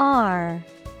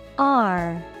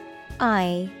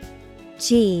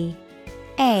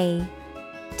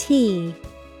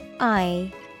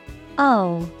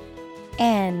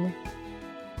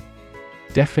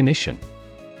 Definition: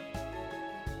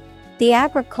 The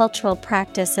agricultural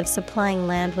practice of supplying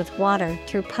land with water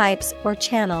through pipes or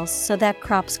channels so that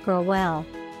crops grow well.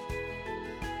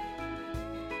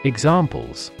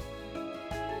 Examples: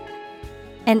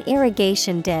 An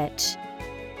irrigation ditch.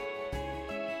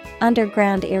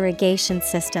 Underground irrigation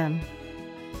system.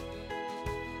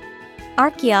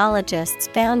 Archaeologists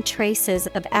found traces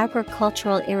of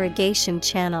agricultural irrigation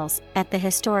channels at the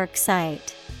historic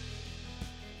site.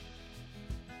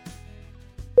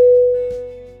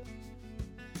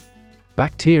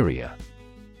 Bacteria.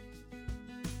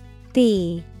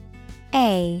 B-A-C-T-E-R-I-A.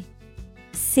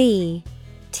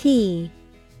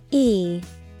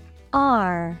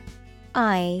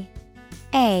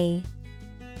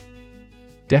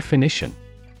 Definition: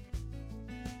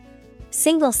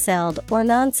 Single-celled or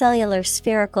non-cellular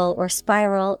spherical or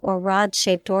spiral or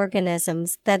rod-shaped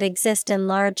organisms that exist in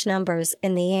large numbers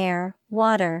in the air,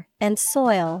 water, and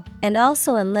soil, and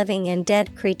also in living and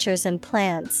dead creatures and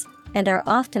plants, and are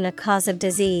often a cause of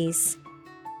disease.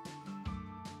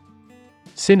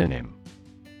 Synonym: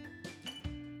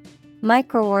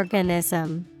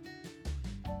 Microorganism,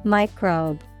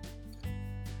 microbe.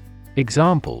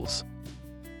 Examples: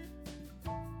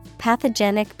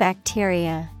 Pathogenic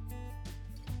bacteria.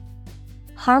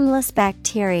 Harmless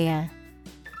bacteria.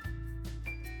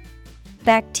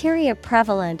 Bacteria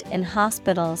prevalent in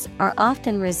hospitals are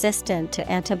often resistant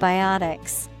to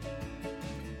antibiotics.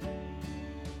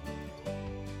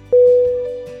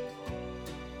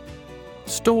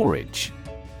 Storage.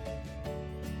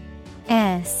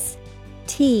 S-T-O-R-A-G-E.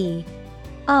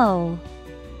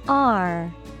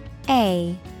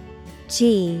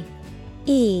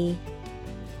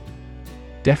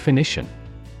 Definition: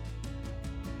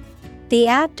 the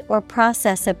act or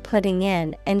process of putting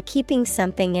in and keeping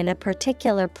something in a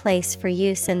particular place for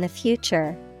use in the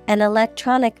future, an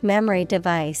electronic memory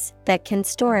device that can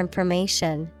store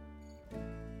information.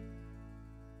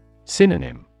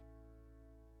 Synonym: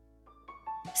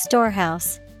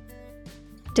 Storehouse,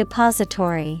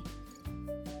 depository,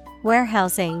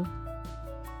 warehousing.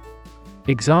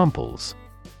 Examples: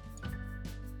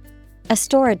 a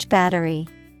storage battery,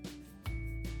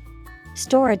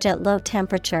 storage at low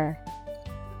temperature.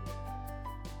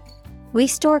 We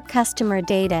store customer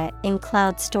data in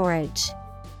cloud storage.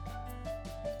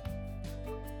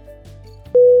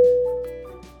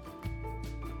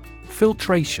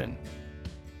 Filtration.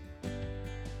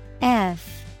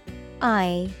 F-I-L-T-R-A-T-I-O-N.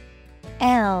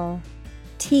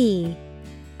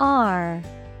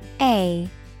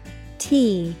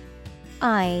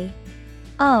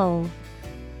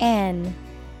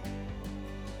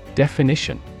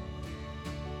 Definition: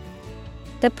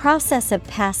 the process of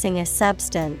passing a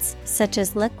substance, such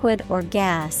as liquid or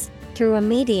gas, through a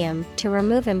medium to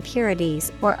remove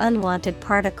impurities or unwanted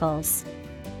particles.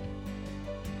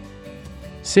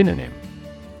 Synonym: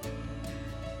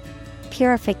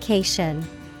 purification,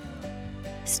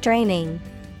 straining,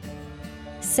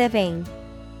 sieving.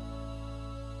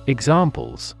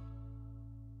 Examples: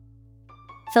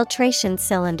 filtration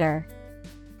cylinder,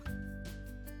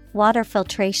 water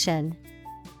filtration.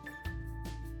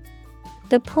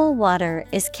 The pool water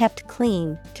is kept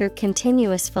clean through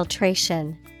continuous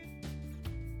filtration.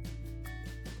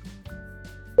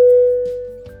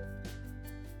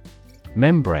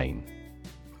 Membrane.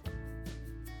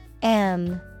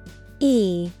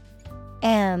 M-E-M-B-R-A-N-E.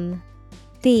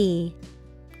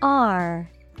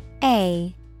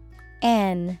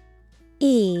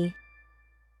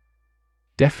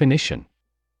 Definition: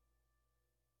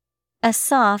 a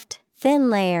soft, thin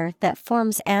layer that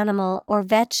forms animal or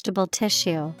vegetable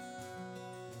tissue.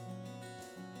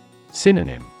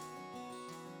 Synonym: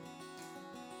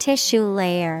 tissue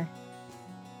layer.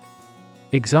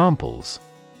 Examples: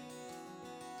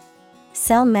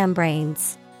 cell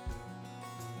membranes,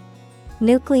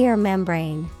 nuclear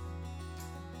membrane.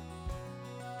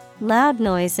 Loud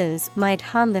noises might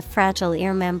harm the fragile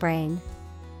ear membrane.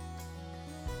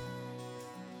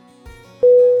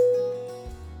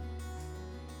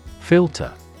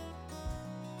 Filter.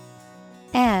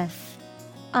 F-I-L-T-E-R.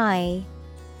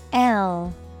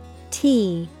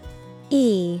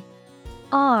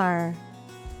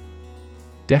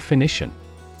 Definition: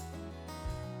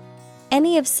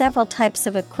 any of several types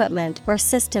of equipment or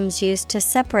systems used to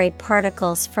separate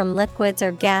particles from liquids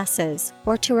or gases,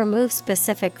 or to remove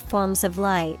specific forms of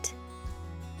light.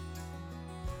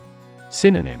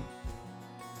 Synonym: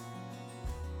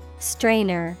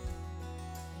 strainer.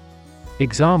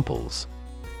 Examples: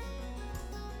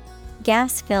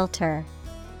 gas filter,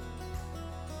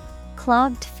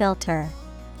 clogged filter.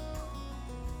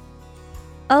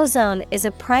 Ozone is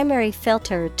a primary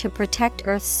filter to protect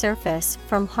Earth's surface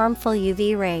from harmful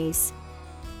UV rays.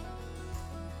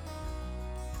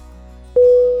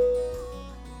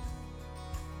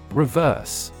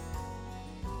 Reverse.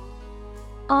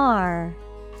 R-E-V-E-R-S-E.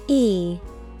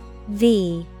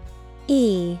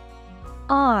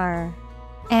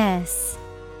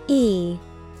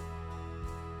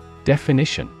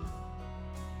 Definition: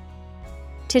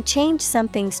 to change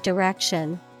something's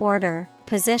direction, order,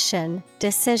 position,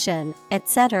 decision,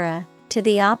 etc., to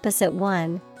the opposite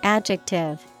one.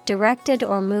 Adjective, directed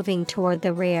or moving toward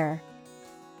the rear.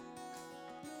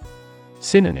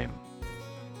 Synonym: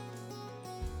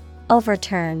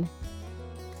 overturn,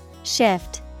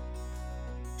 shift,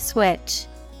 switch.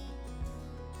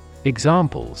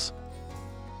 Examples: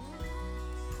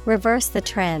 reverse the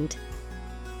trend,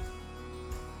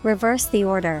 reverse the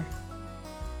order.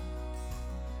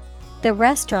 The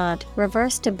restaurant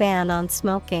reversed a ban on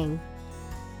smoking.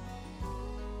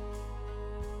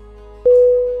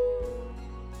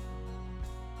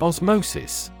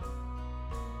 Osmosis.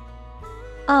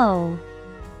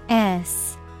 O-S-M-O-S-I-S.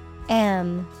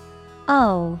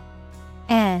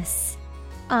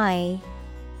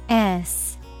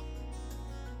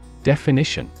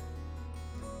 Definition: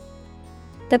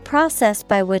 the process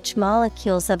by which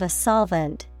molecules of a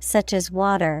solvent, such as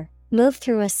water, move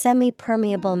through a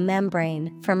semi-permeable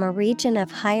membrane from a region of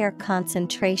higher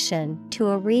concentration to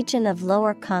a region of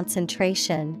lower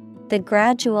concentration, the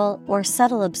gradual or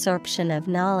subtle absorption of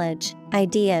knowledge,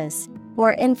 ideas,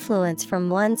 or influence from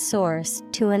one source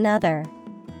to another.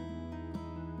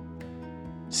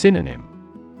 Synonym: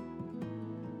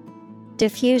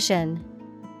 diffusion,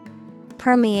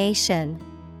 permeation,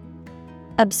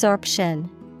 absorption.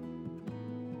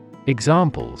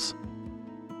 Examples: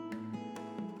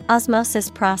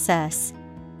 Osmosis process,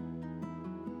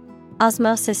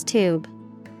 osmosis tube.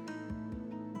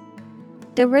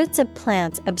 The roots of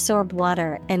plants absorb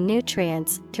water and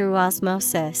nutrients through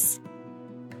osmosis.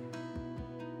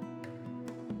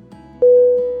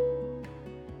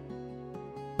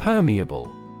 Permeable.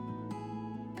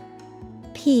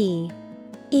 P-E-R-M-E-A-B-L-E.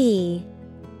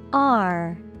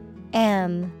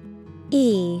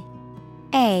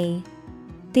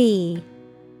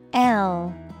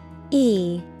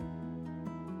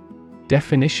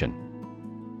 Definition: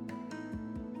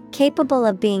 capable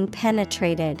of being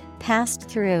penetrated, passed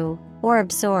through, or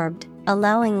absorbed,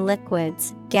 allowing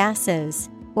liquids, gases,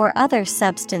 or other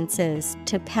substances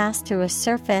to pass through a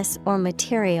surface or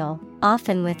material,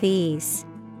 often with ease.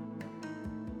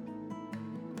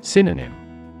 Synonym: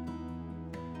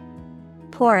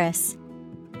 Porous,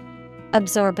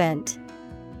 absorbent,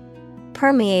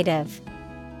 permeative.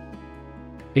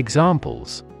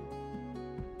 Examples: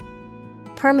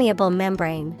 permeable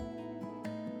membrane,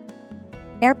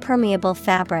 air permeable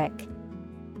fabric.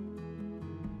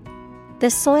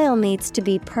 The soil needs to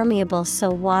be permeable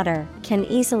so water can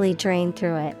easily drain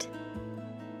through it.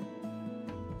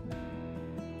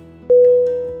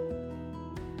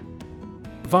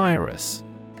 Virus.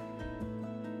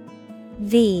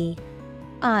 V-I-R-U-S.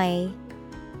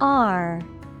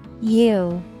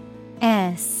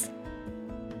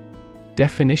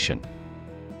 Definition: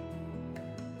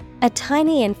 a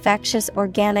tiny infectious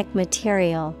organic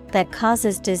material that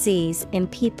causes disease in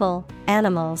people,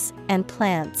 animals, and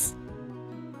plants.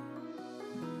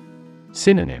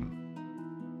 Synonym: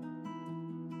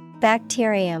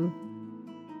 Bacterium,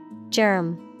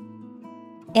 germ,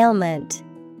 ailment.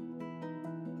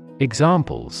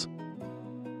 Examples: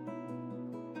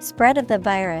 spread of the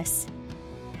virus,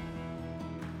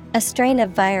 a strain of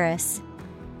virus.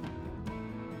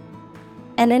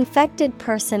 An infected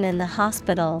person in the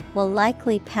hospital will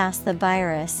likely pass the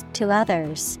virus to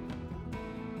others.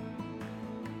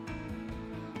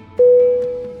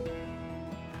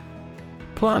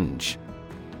 Plunge.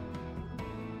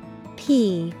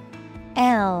 P-L-U-N-G-E.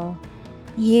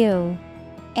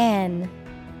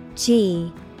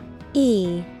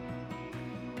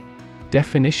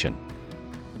 Definition: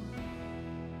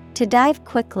 to dive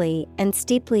quickly and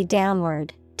steeply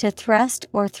downward, to thrust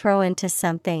or throw into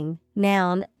something.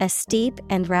 Noun, a steep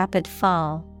and rapid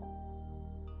fall.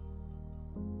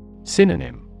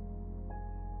 Synonym: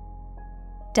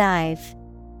 dive,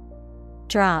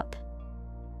 drop,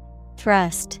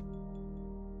 thrust.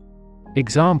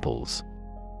 Examples: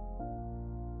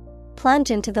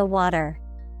 plunge into the water,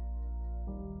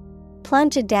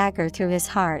 plunge a dagger through his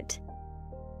heart.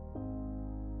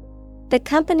 The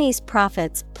company's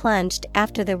profits plunged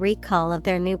after the recall of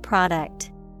their new product.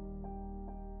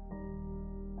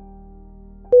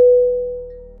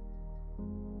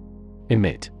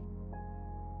 Emit.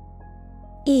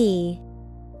 E-M-I-T.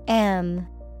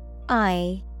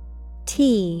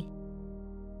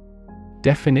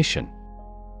 Definition: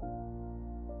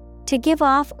 to give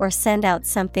off or send out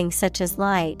something such as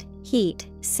light, heat,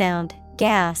 sound,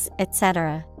 gas,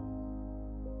 etc.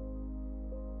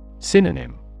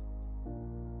 Synonym: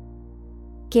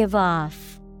 give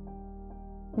off,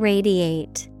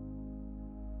 radiate,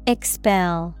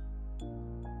 expel.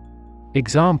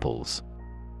 Examples: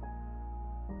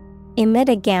 emit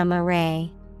a gamma ray,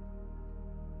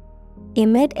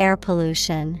 emit air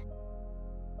pollution.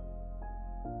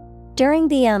 During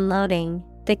the unloading,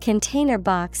 the container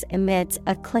box emits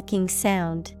a clicking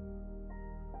sound.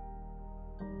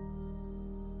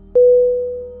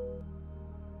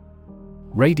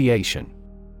 Radiation.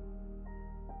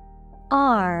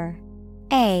 R-A-D-I-A-T-I-O-N.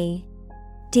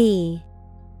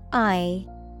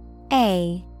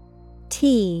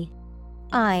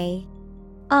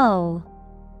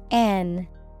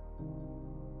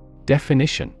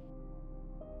 Definition: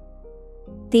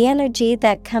 the energy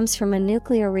that comes from a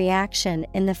nuclear reaction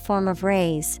in the form of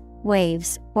rays,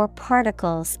 waves, or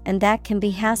particles, and that can be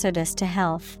hazardous to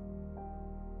health.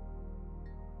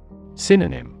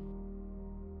 Synonym: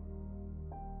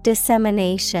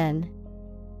 dissemination,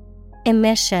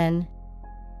 emission,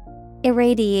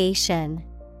 irradiation.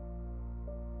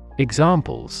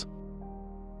 Examples: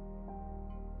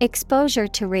 exposure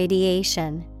to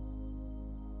radiation,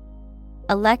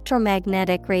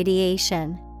 electromagnetic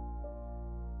radiation.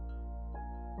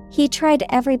 He tried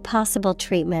every possible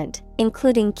treatment,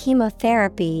 including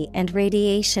chemotherapy and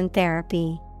radiation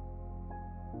therapy.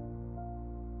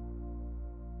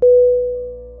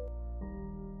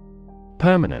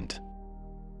 Permanent.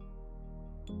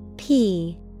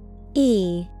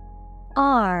 Permanent.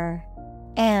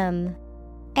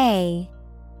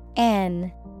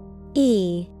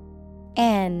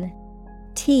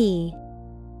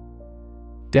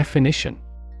 Definition.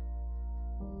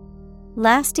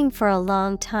 Lasting for a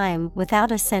long time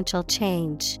without essential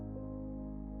change.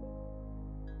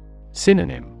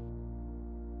 Synonym.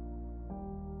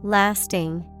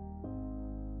 Lasting,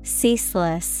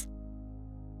 ceaseless,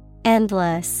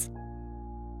 endless.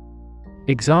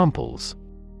 Examples.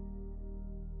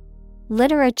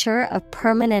 Literature of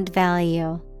permanent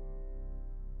value.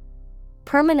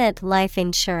 Permanent life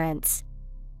insurance.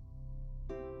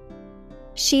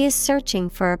 She is searching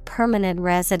for a permanent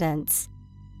residence.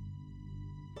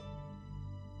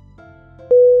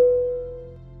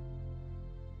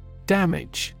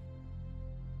 Damage.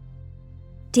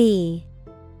 D-A-M-A-G-E.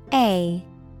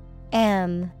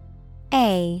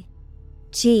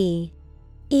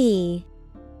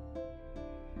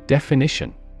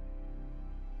 Definition.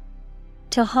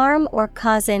 To harm or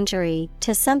cause injury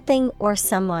to something or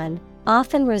someone,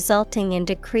 often resulting in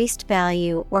decreased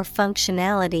value or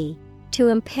functionality. To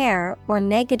impair or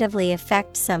negatively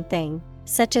affect something,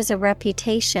 such as a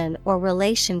reputation or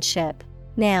relationship.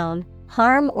 Noun,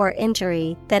 harm or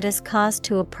injury that is caused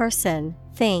to a person,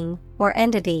 thing, or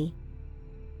entity.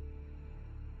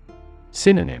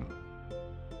 Synonym.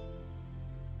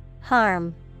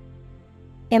 Harm,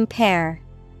 impair,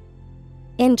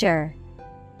 injure.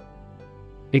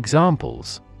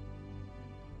 Examples.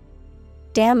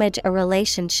 Damage a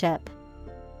relationship.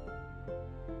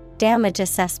 Damage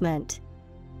assessment.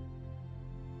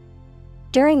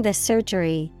 During the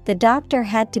surgery, the doctor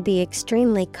had to be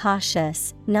extremely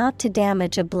cautious not to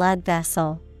damage a blood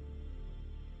vessel.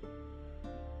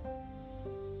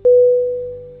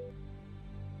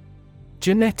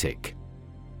 Genetic.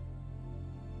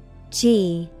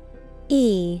 G-E-N-E-T-I-C.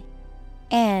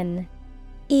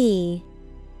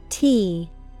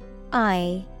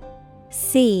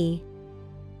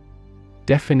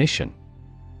 Definition.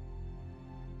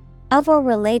 Of or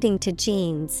relating to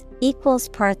genes, equals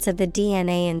parts of the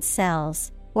DNA in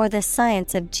cells, or the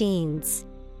science of genes.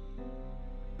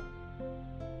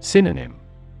 Synonym.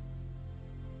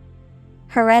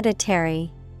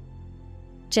 Hereditary,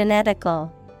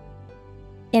 genetical,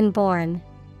 inborn.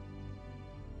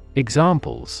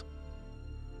 Examples.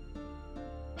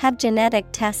 Have genetic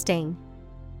testing.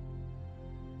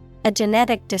 A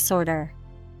genetic disorder.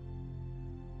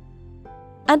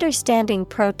 Understanding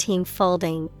protein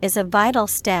folding is a vital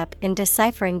step in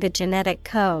deciphering the genetic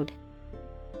code.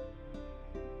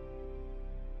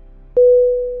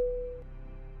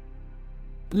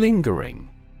 Lingering.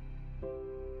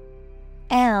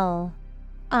 L-I-N-G-E-R-I-N-G.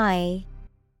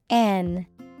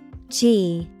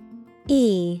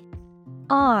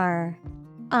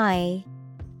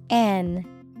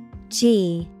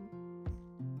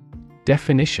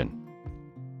 Definition.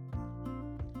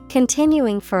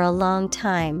 Continuing for a long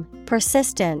time,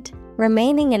 persistent,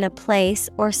 remaining in a place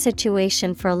or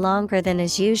situation for longer than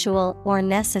is usual or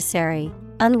necessary,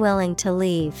 unwilling to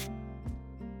leave.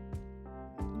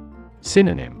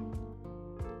 Synonym.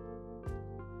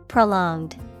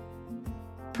 Prolonged,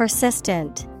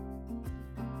 persistent,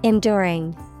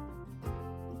 enduring.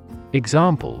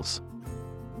 Examples.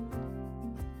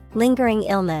 Lingering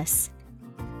illness.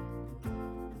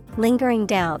 Lingering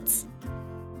doubts.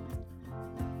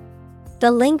 The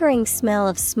lingering smell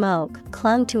of smoke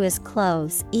clung to his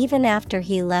clothes even after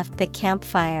he left the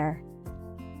campfire.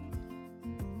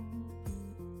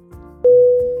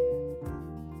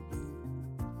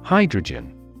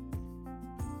 Hydrogen.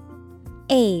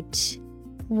 H-Y-D-R-O-G-E-N.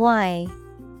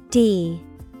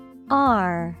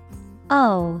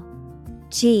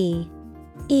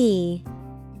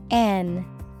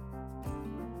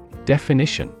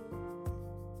 Definition.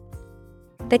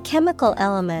 The chemical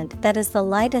element that is the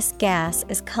lightest gas,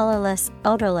 is colorless,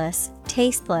 odorless,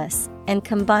 tasteless, and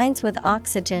combines with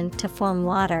oxygen to form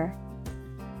water.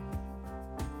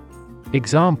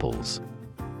 Examples.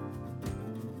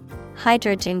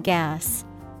 Hydrogen gas.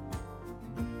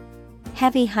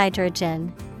 Heavy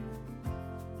hydrogen.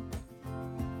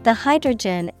 The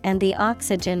hydrogen and the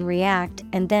oxygen react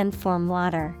and then form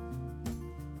water.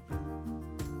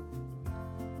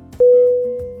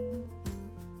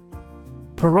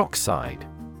 Peroxide.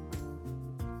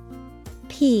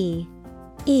 P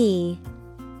E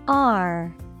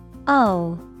R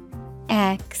O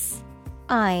X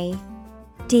I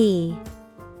D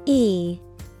E.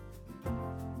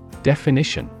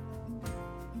 Definition.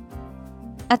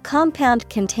 A compound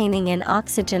containing an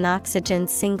oxygen-oxygen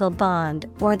single bond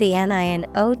or the anion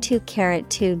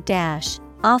O2-2-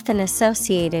 often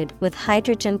associated with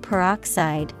hydrogen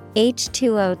peroxide,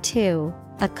 H2O2,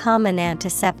 a common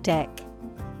antiseptic.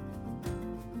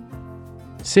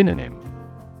 Synonym: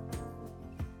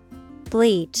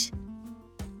 Bleach,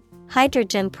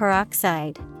 hydrogen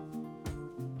peroxide,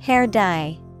 hair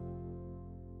dye.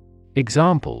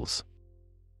 Examples: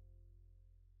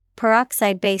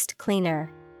 Peroxide-based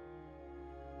cleaner,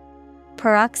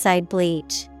 peroxide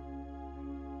bleach.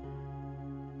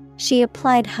 She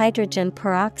applied hydrogen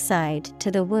peroxide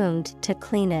to the wound to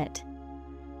clean it.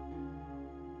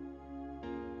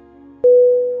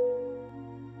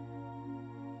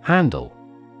 Handle.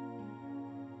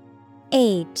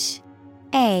 Handle.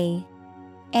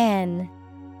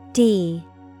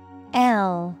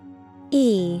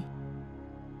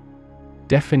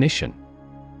 Definition: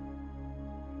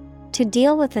 To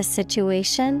deal with a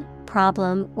situation,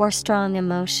 problem, or strong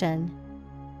emotion.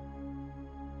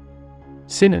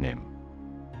 Synonym: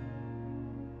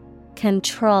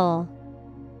 Control,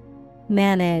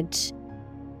 manage,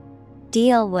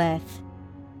 deal with.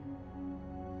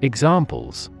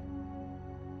 Examples: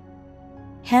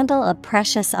 Handle a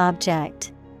precious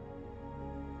object.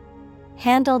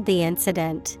 Handled the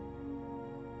incident.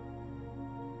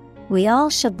 We all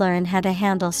should learn how to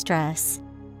handle stress.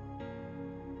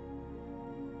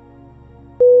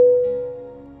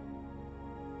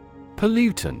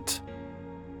 Pollutant.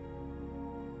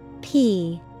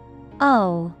 Pollutant.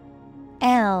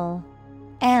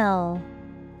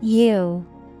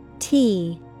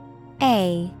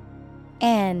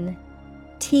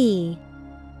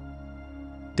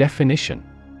 Definition: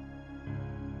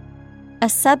 A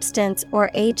substance or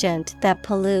agent that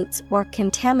pollutes or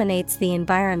contaminates the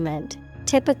environment,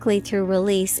 typically through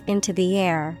release into the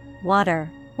air,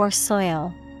 water, or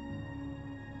soil.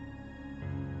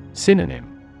 Synonym: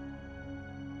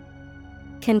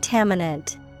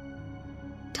 Contaminant,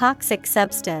 toxic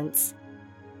substance.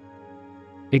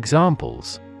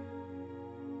 Examples: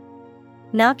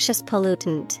 Noxious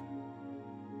pollutant,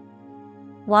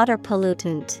 water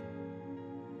pollutant.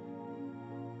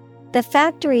 The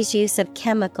factory's use of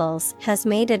chemicals has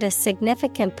made it a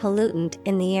significant pollutant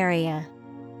in the area.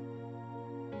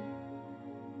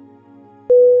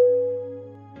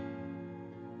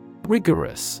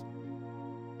 Rigorous.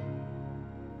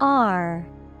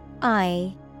 Rigorous.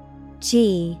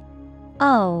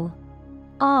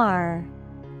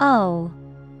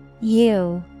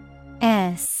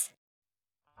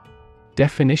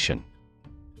 Definition: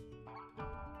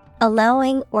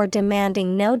 Allowing or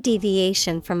demanding no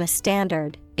deviation from a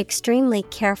standard, extremely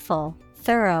careful,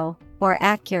 thorough, or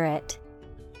accurate.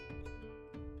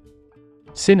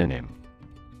 Synonym: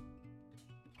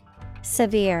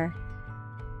 Severe,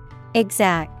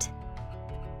 exact,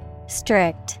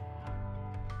 strict.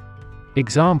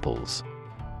 Examples: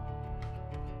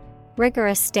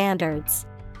 Rigorous standards.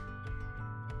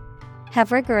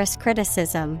 Have rigorous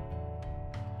criticism.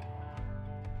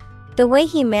 The way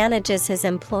he manages his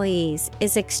employees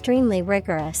is extremely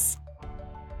rigorous.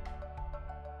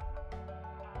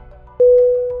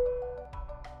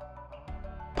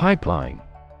 Pipeline.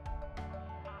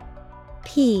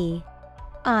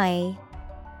 Pipeline.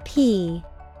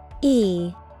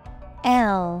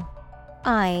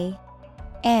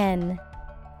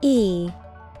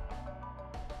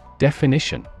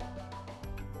 Definition: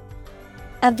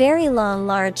 A very long,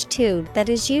 large tube that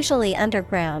is usually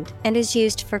underground and is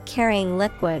used for carrying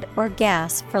liquid or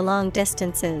gas for long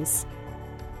distances.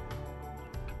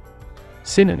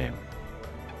 Synonym: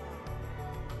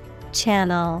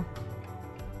 Channel,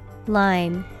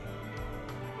 line.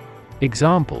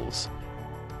 Examples: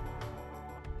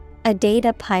 A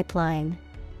data pipeline.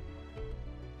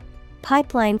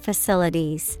 Pipeline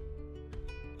facilities.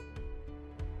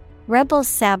 Rebels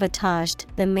sabotaged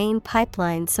the main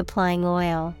pipeline supplying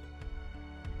oil.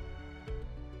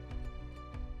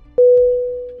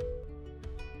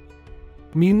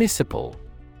 Municipal.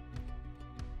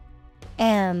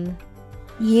 Municipal.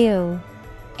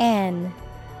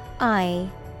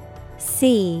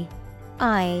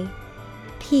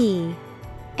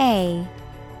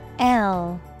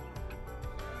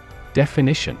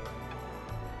 Definition: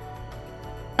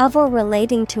 Of or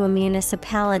relating to a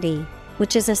municipality,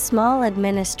 which is a small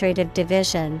administrative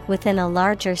division within a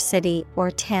larger city or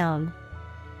town.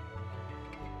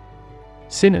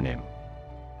 Synonym: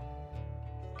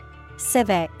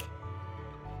 Civic,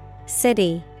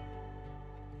 city,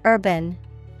 urban.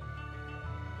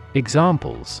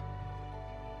 Examples: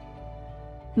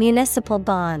 Municipal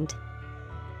bond.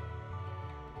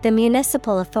 The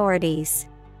municipal authorities.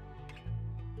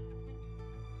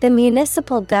 The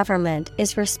municipal government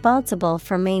is responsible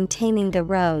for maintaining the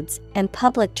roads and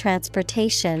public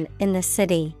transportation in the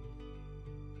city.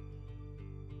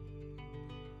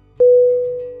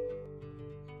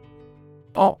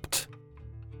 Opt.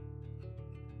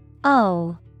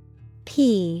 O-P-T.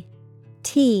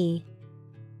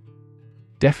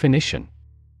 Definition.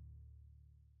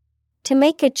 To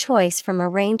make a choice from a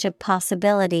range of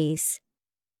possibilities.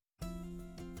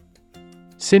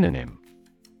 Synonym.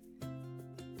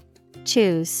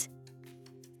 Choose,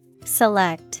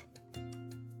 select,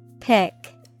 pick.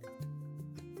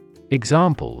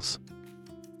 Examples.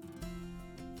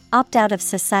 Opt out of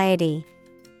society.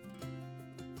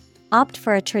 Opt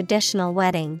for a traditional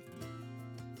wedding.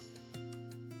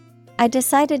 I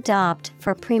decided to opt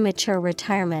for premature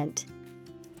retirement.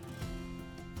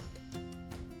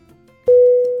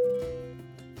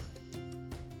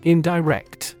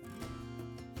 Indirect.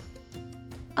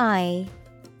 I-N-D-I-R-E-C-T.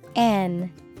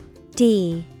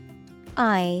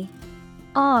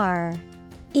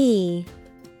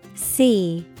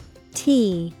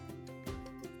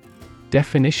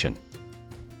 Definition.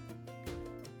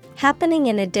 Happening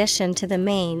in addition to the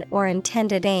main or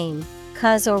intended aim,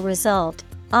 cause or result,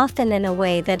 often in a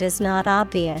way that is not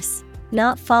obvious,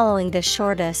 not following the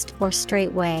shortest or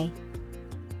straight way.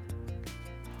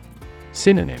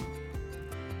 Synonym.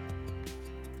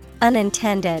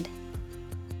 Unintended,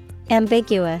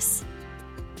 ambiguous,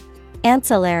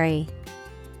 ancillary.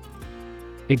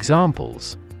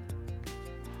 Examples.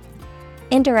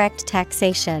 Indirect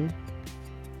taxation.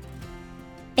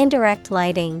 Indirect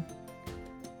lighting.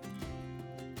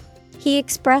 He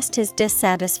expressed his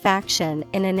dissatisfaction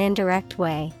in an indirect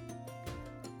way.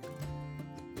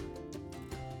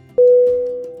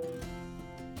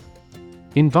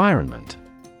 Environment.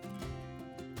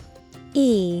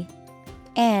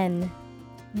 E-N-V-I-R-O-N-M-E-N-T.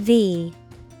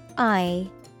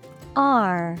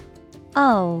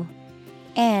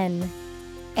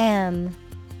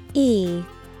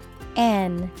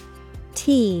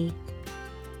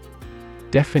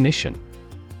 Definition.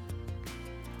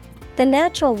 The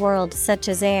natural world such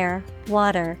as air,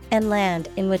 water, and land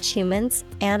in which humans,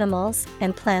 animals,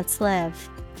 and plants live.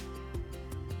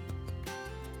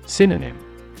 Synonym.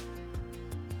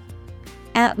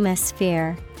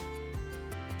 Atmosphere,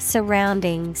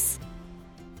 surroundings,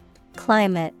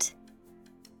 climate.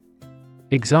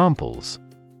 Examples.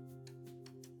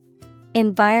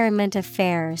 Environment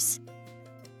affairs.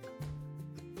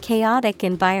 Chaotic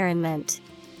environment.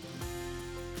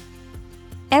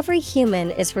 Every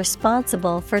human is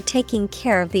responsible for taking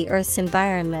care of the Earth's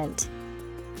environment.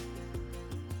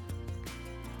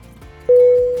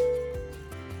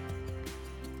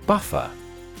 Buffer.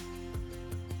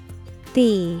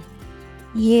 B-U-F-F-E-R.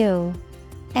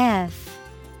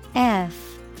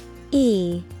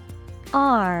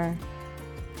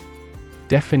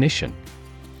 Definition.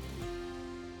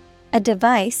 A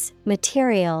device,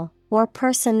 material, or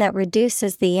person that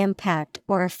reduces the impact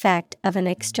or effect of an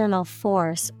external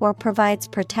force or provides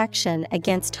protection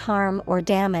against harm or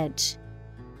damage.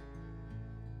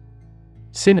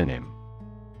 Synonym.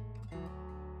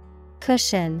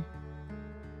 Cushion,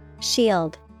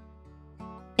 shield,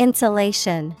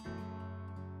 insulation.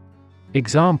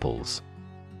 Examples.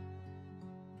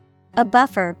 A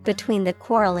buffer between the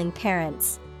quarreling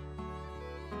parents.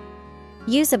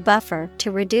 Use a buffer to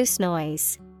reduce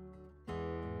noise.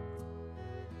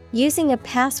 Using a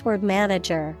password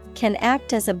manager can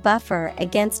act as a buffer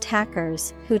against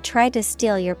hackers who try to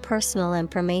steal your personal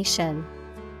information.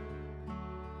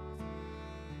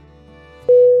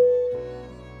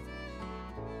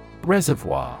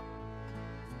 Reservoir.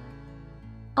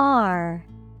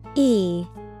 R-E-S-E-R-V-O-I-R.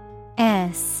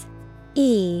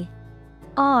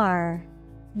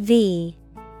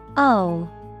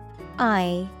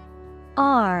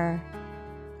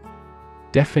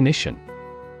 Definition.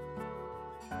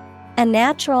 A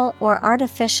natural or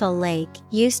artificial lake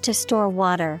used to store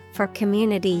water for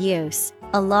community use,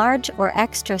 a large or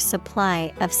extra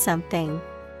supply of something.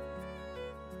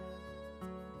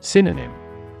 Synonym.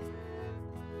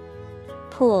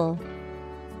 Pool,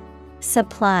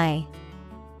 supply,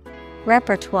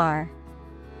 repertoire.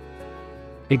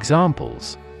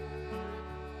 Examples.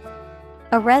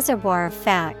 A reservoir of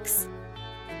facts.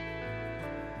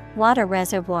 Water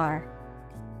reservoir.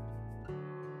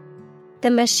 The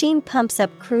machine pumps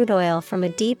up crude oil from a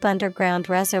deep underground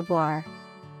reservoir.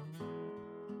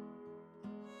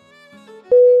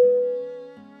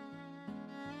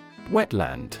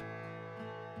 Wetland.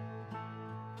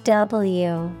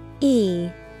 W-E-T-L-A-N-D.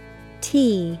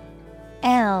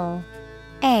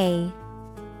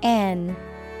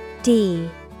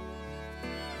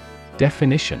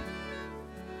 Definition.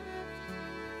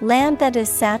 Land that is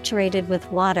saturated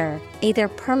with water, either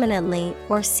permanently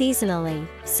or seasonally,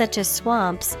 such as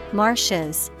swamps,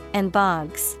 marshes, and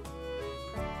bogs.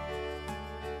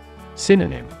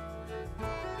 Synonym: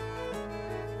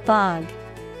 Bog,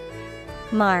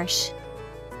 marsh,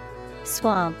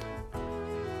 swamp.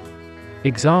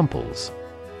 Examples: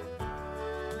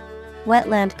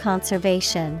 Wetland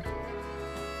conservation,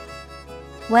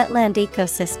 wetland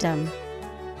ecosystem.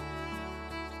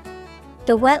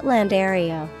 The wetland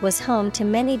area was home to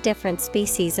many different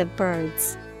species of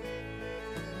birds.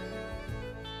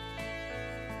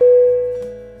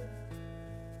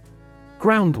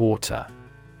 Groundwater.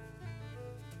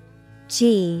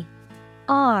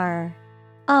 Groundwater.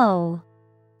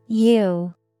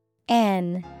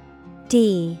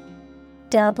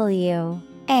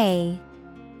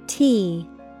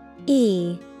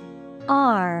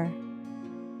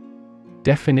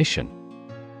 Definition: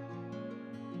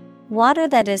 Water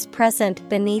that is present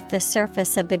beneath the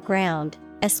surface of the ground,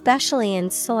 especially in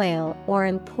soil or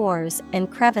in pores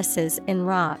and crevices in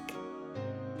rock.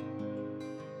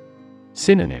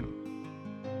 Synonym: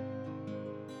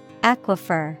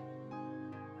 Aquifer,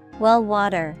 well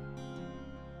water,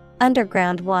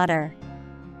 underground water.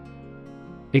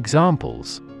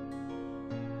 Examples: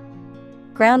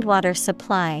 Groundwater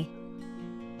supply,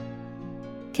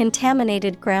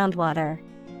 contaminated groundwater.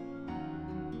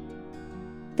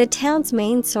 The town's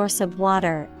main source of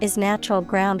water is natural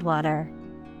groundwater.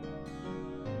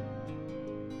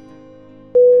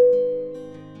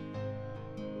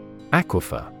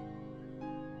 Aquifer.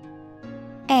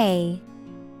 A-Q-U-I-F-E-R.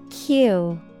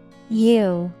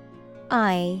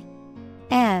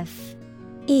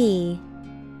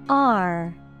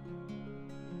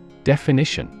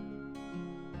 Definition: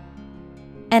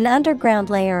 An underground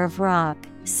layer of rock,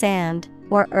 sand,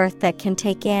 or earth that can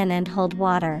take in and hold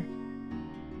water.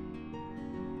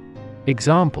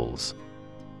 Examples: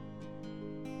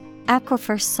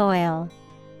 Aquifer soil,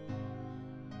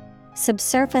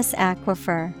 subsurface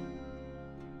aquifer.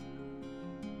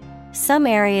 Some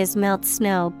areas melt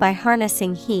snow by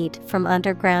harnessing heat from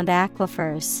underground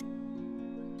aquifers.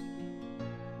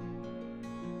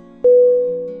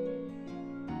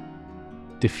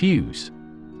 Diffuse.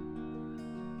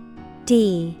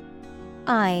 D-I-F-F-U-S-E.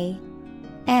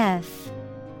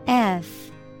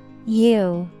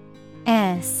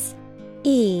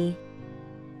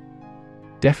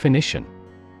 Definition: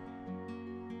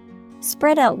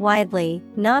 Spread out widely,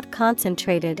 not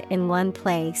concentrated in one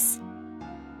place.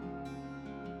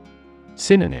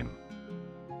 Synonym: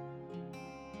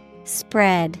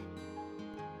 Spread,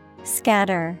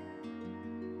 scatter.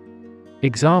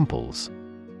 Examples: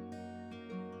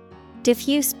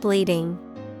 Diffuse bleeding,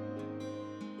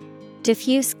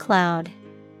 diffuse cloud.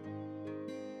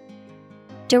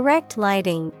 Direct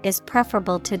lighting is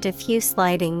preferable to diffuse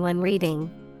lighting when reading.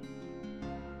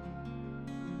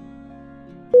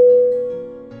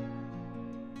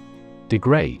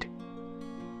 Degrade.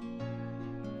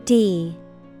 D-E-G-R-A-D-E.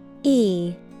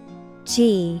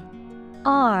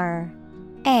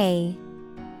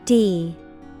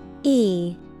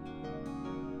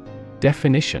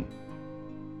 Definition: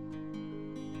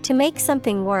 To make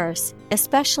something worse,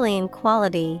 especially in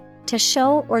quality, to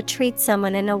show or treat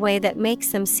someone in a way that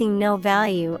makes them see no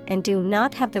value and do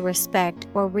not have the respect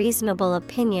or reasonable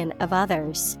opinion of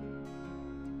others.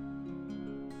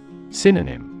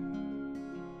 Synonym: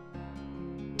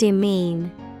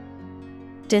 Demean,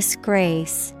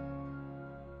 disgrace,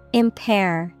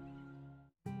 impair.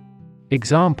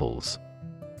 Examples: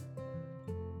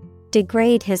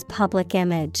 Degrade his public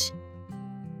image.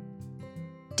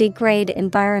 Degrade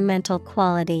environmental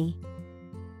quality.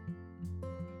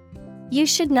 You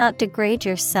should not degrade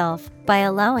yourself by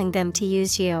allowing them to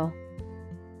use you.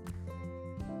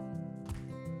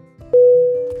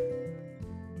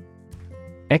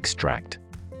 Extract.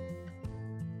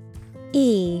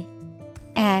 E-X-T-R-A-C-T.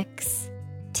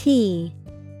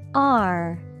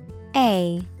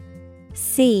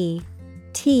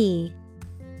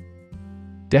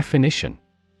 Definition: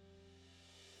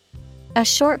 A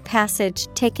short passage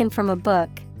taken from a book,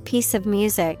 piece of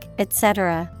music,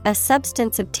 etc., a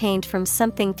substance obtained from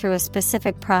something through a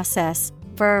specific process.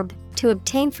 Verb, to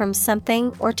obtain from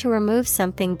something or to remove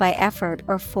something by effort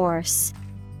or force.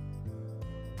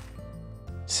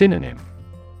 Synonym: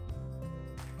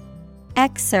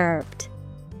 Excerpt,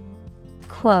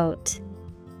 quote,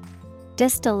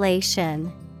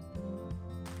 distillation.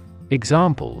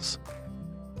 Examples: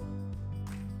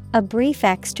 A brief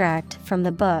extract from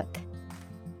the book.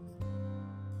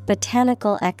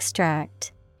 Botanical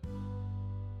extract.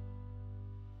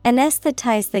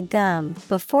 Anesthetize the gum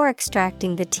before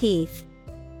extracting the teeth.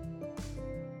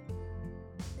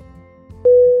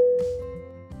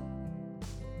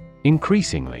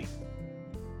 Increasingly. Increasingly.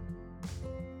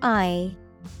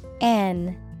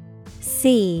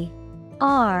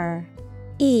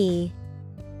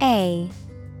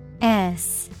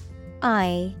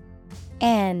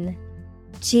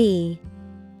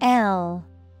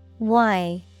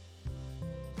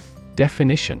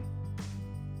 Definition.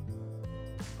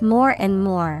 More and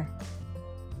more.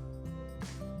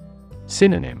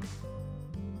 Synonym.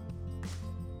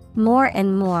 More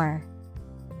and more.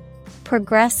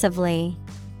 Progressively.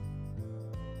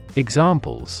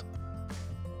 Examples.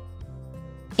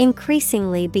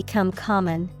 Increasingly become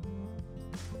common.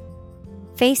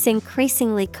 Face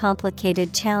increasingly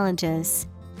complicated challenges.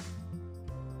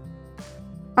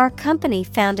 Our company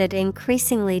found it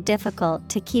increasingly difficult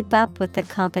to keep up with the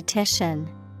competition.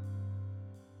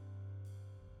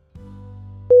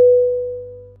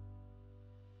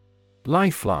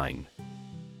 Lifeline.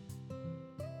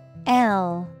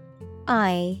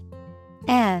 L-I-F-E-L-I-N-E.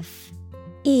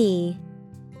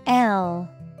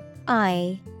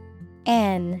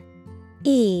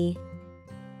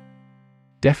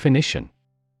 Definition.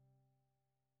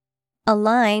 A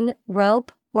line,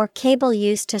 rope, or cable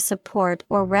used to support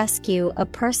or rescue a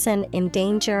person in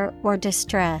danger or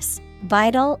distress,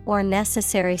 vital or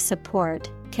necessary support,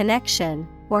 connection,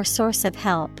 or source of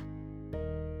help.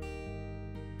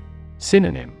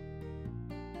 Synonym.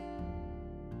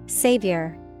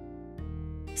 Savior,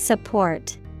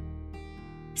 support,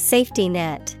 safety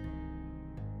net.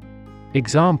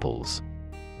 Examples.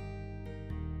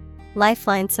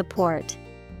 Lifeline support.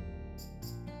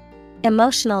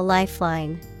 Emotional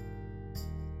lifeline.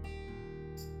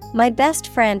 My best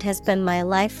friend has been my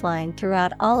lifeline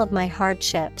throughout all of my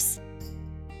hardships.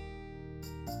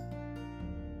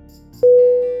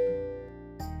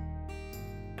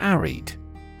 Arid.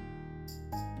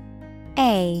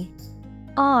 A-R-I-D.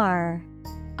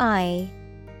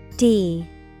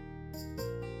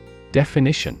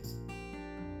 Definition.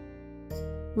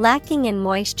 Lacking in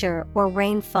moisture or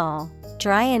rainfall,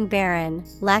 dry and barren,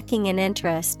 lacking in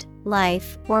interest,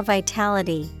 life, or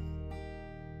vitality.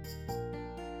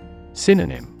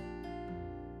 Synonym.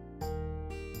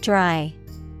 Dry,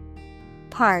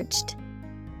 parched,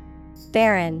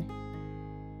 barren.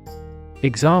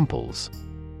 Examples.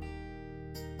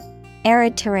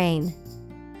 Arid terrain.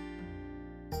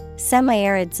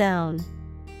 Semi-arid zone.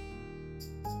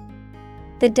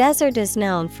 The desert is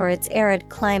known for its arid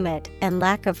climate and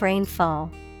lack of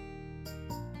rainfall.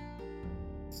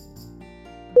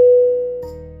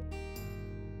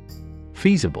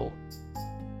 Feasible.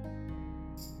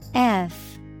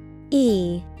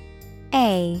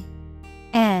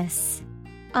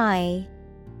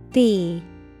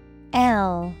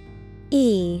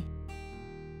 F-E-A-S-I-B-L-E.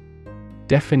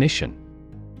 Definition.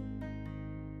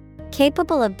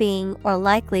 Capable of being or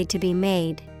likely to be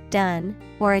made, done,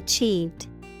 or achieved.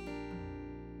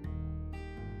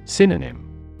 Synonym.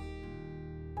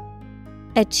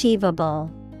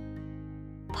 Achievable,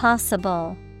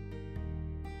 possible,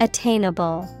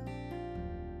 attainable.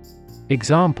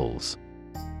 Examples.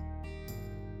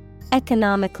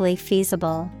 Economically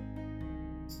feasible.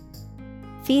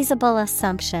 Feasible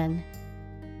assumption.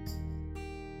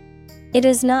 It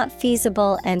is not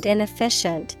feasible and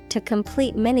inefficient to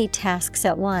complete many tasks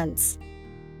at once.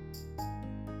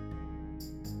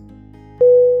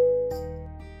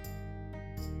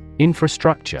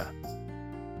 Infrastructure.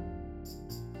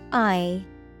 I-N-F-R-A-S-T-U-R-E.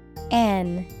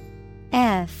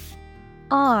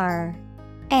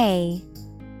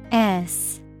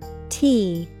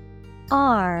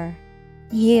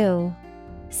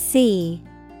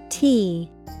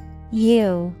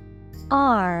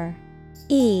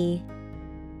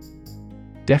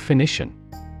 Definition.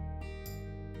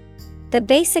 The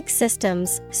basic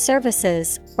systems,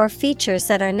 services, or features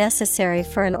that are necessary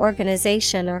for an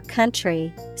organization or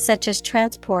country, such as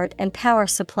transport and power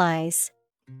supplies.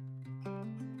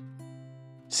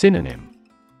 Synonym.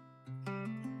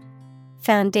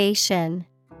 Foundation,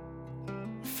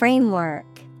 framework.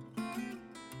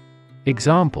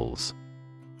 Examples.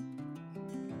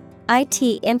 IT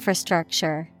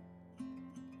infrastructure.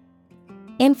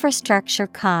 Infrastructure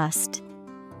cost.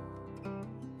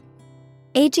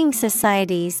 Aging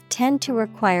societies tend to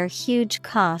require huge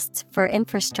costs for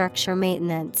infrastructure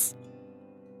maintenance.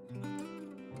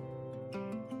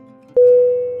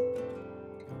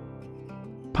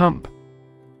 Pump.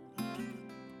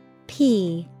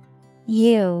 P-U-M-P.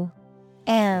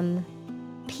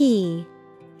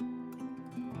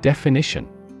 Definition.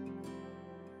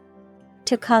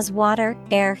 To cause water,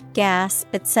 air, gas,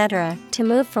 etc. to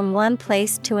move from one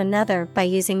place to another by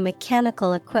using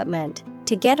mechanical equipment,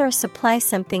 to get or supply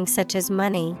something such as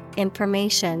money,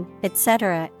 information,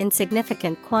 etc. in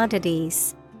significant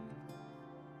quantities.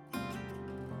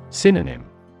 Synonym: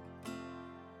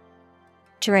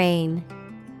 Drain,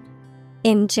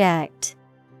 inject,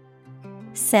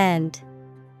 send.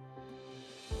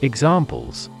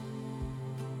 Examples: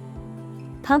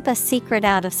 Pump a secret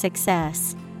out of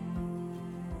success.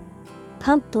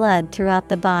 Pump blood throughout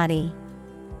the body.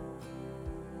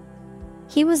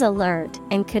 He was alert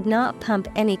and could not pump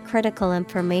any critical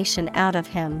information out of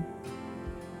him.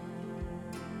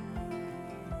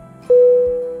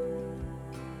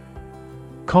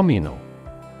 Communal.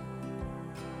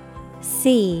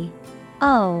 COMMUNAL.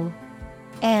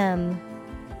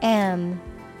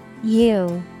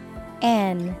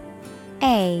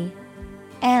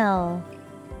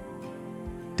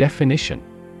 Definition: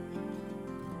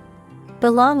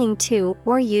 belonging to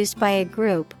or used by a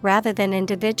group rather than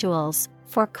individuals,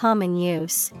 for common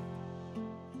use.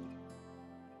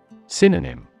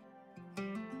 Synonym: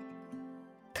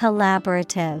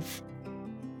 Collaborative,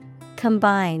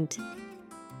 combined,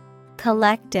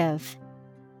 collective.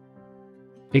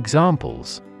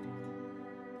 Examples: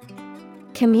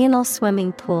 communal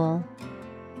swimming pool.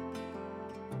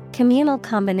 Communal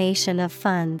combination of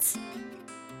funds.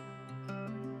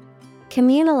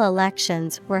 Communal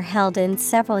elections were held in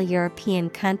several European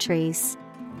countries.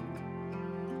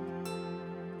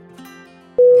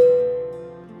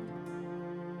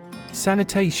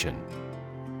 Sanitation.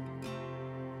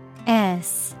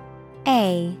 SANITATION.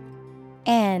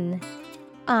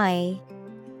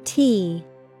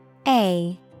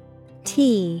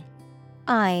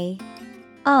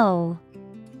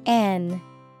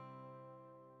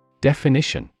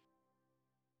 Definition: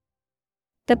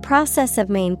 the process of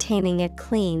maintaining a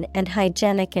clean and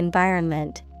hygienic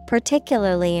environment,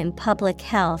 particularly in public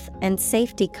health and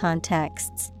safety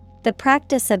contexts. The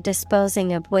practice of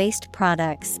disposing of waste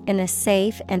products in a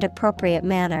safe and appropriate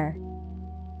manner.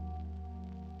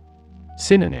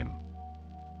 Synonym: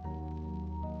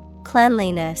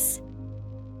 cleanliness,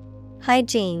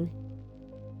 hygiene,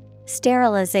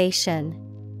 sterilization.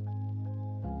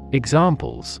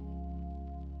 Examples: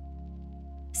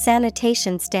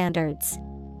 sanitation standards.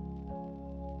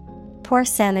 Poor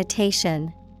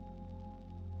sanitation.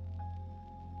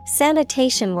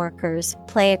 Sanitation workers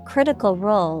play a critical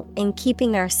role in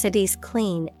keeping our cities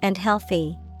clean and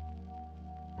healthy.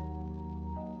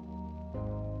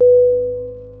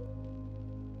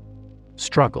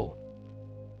 Struggle.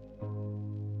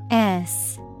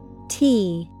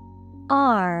 STRUGGLE.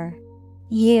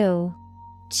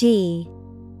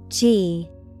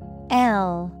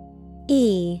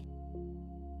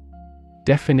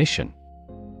 Definition: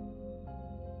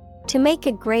 to make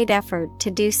a great effort to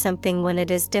do something when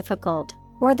it is difficult,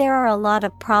 or there are a lot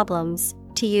of problems,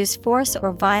 to use force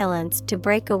or violence to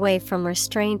break away from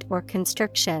restraint or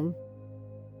constriction.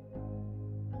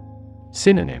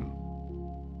 Synonym: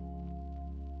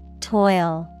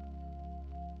 toil,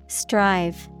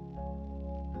 strive,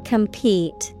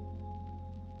 compete.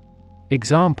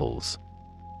 Examples: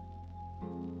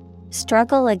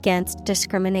 struggle against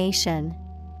discrimination.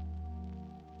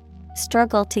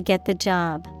 Struggle to get the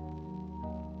job.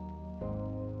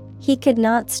 He could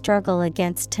not struggle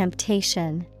against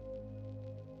temptation.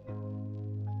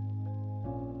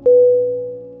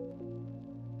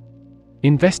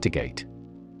 Investigate.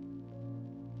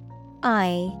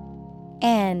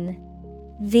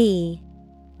 INVESTIGATE.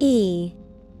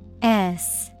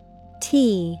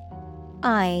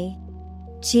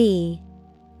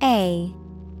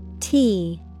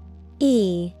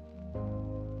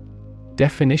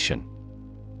 Definition: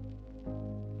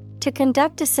 to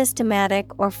conduct a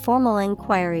systematic or formal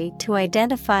inquiry to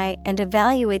identify and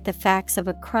evaluate the facts of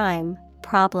a crime,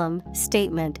 problem,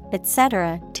 statement,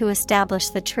 etc., to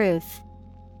establish the truth.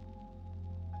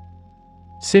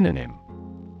 Synonym: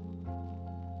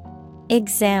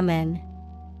 examine,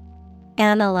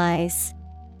 analyze,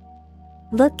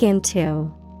 look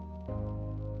into.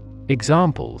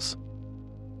 Examples: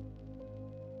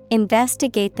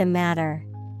 investigate the matter.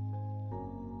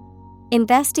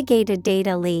 Investigate a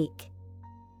data leak.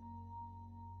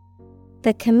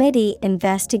 The committee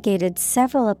investigated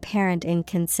several apparent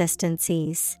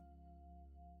inconsistencies.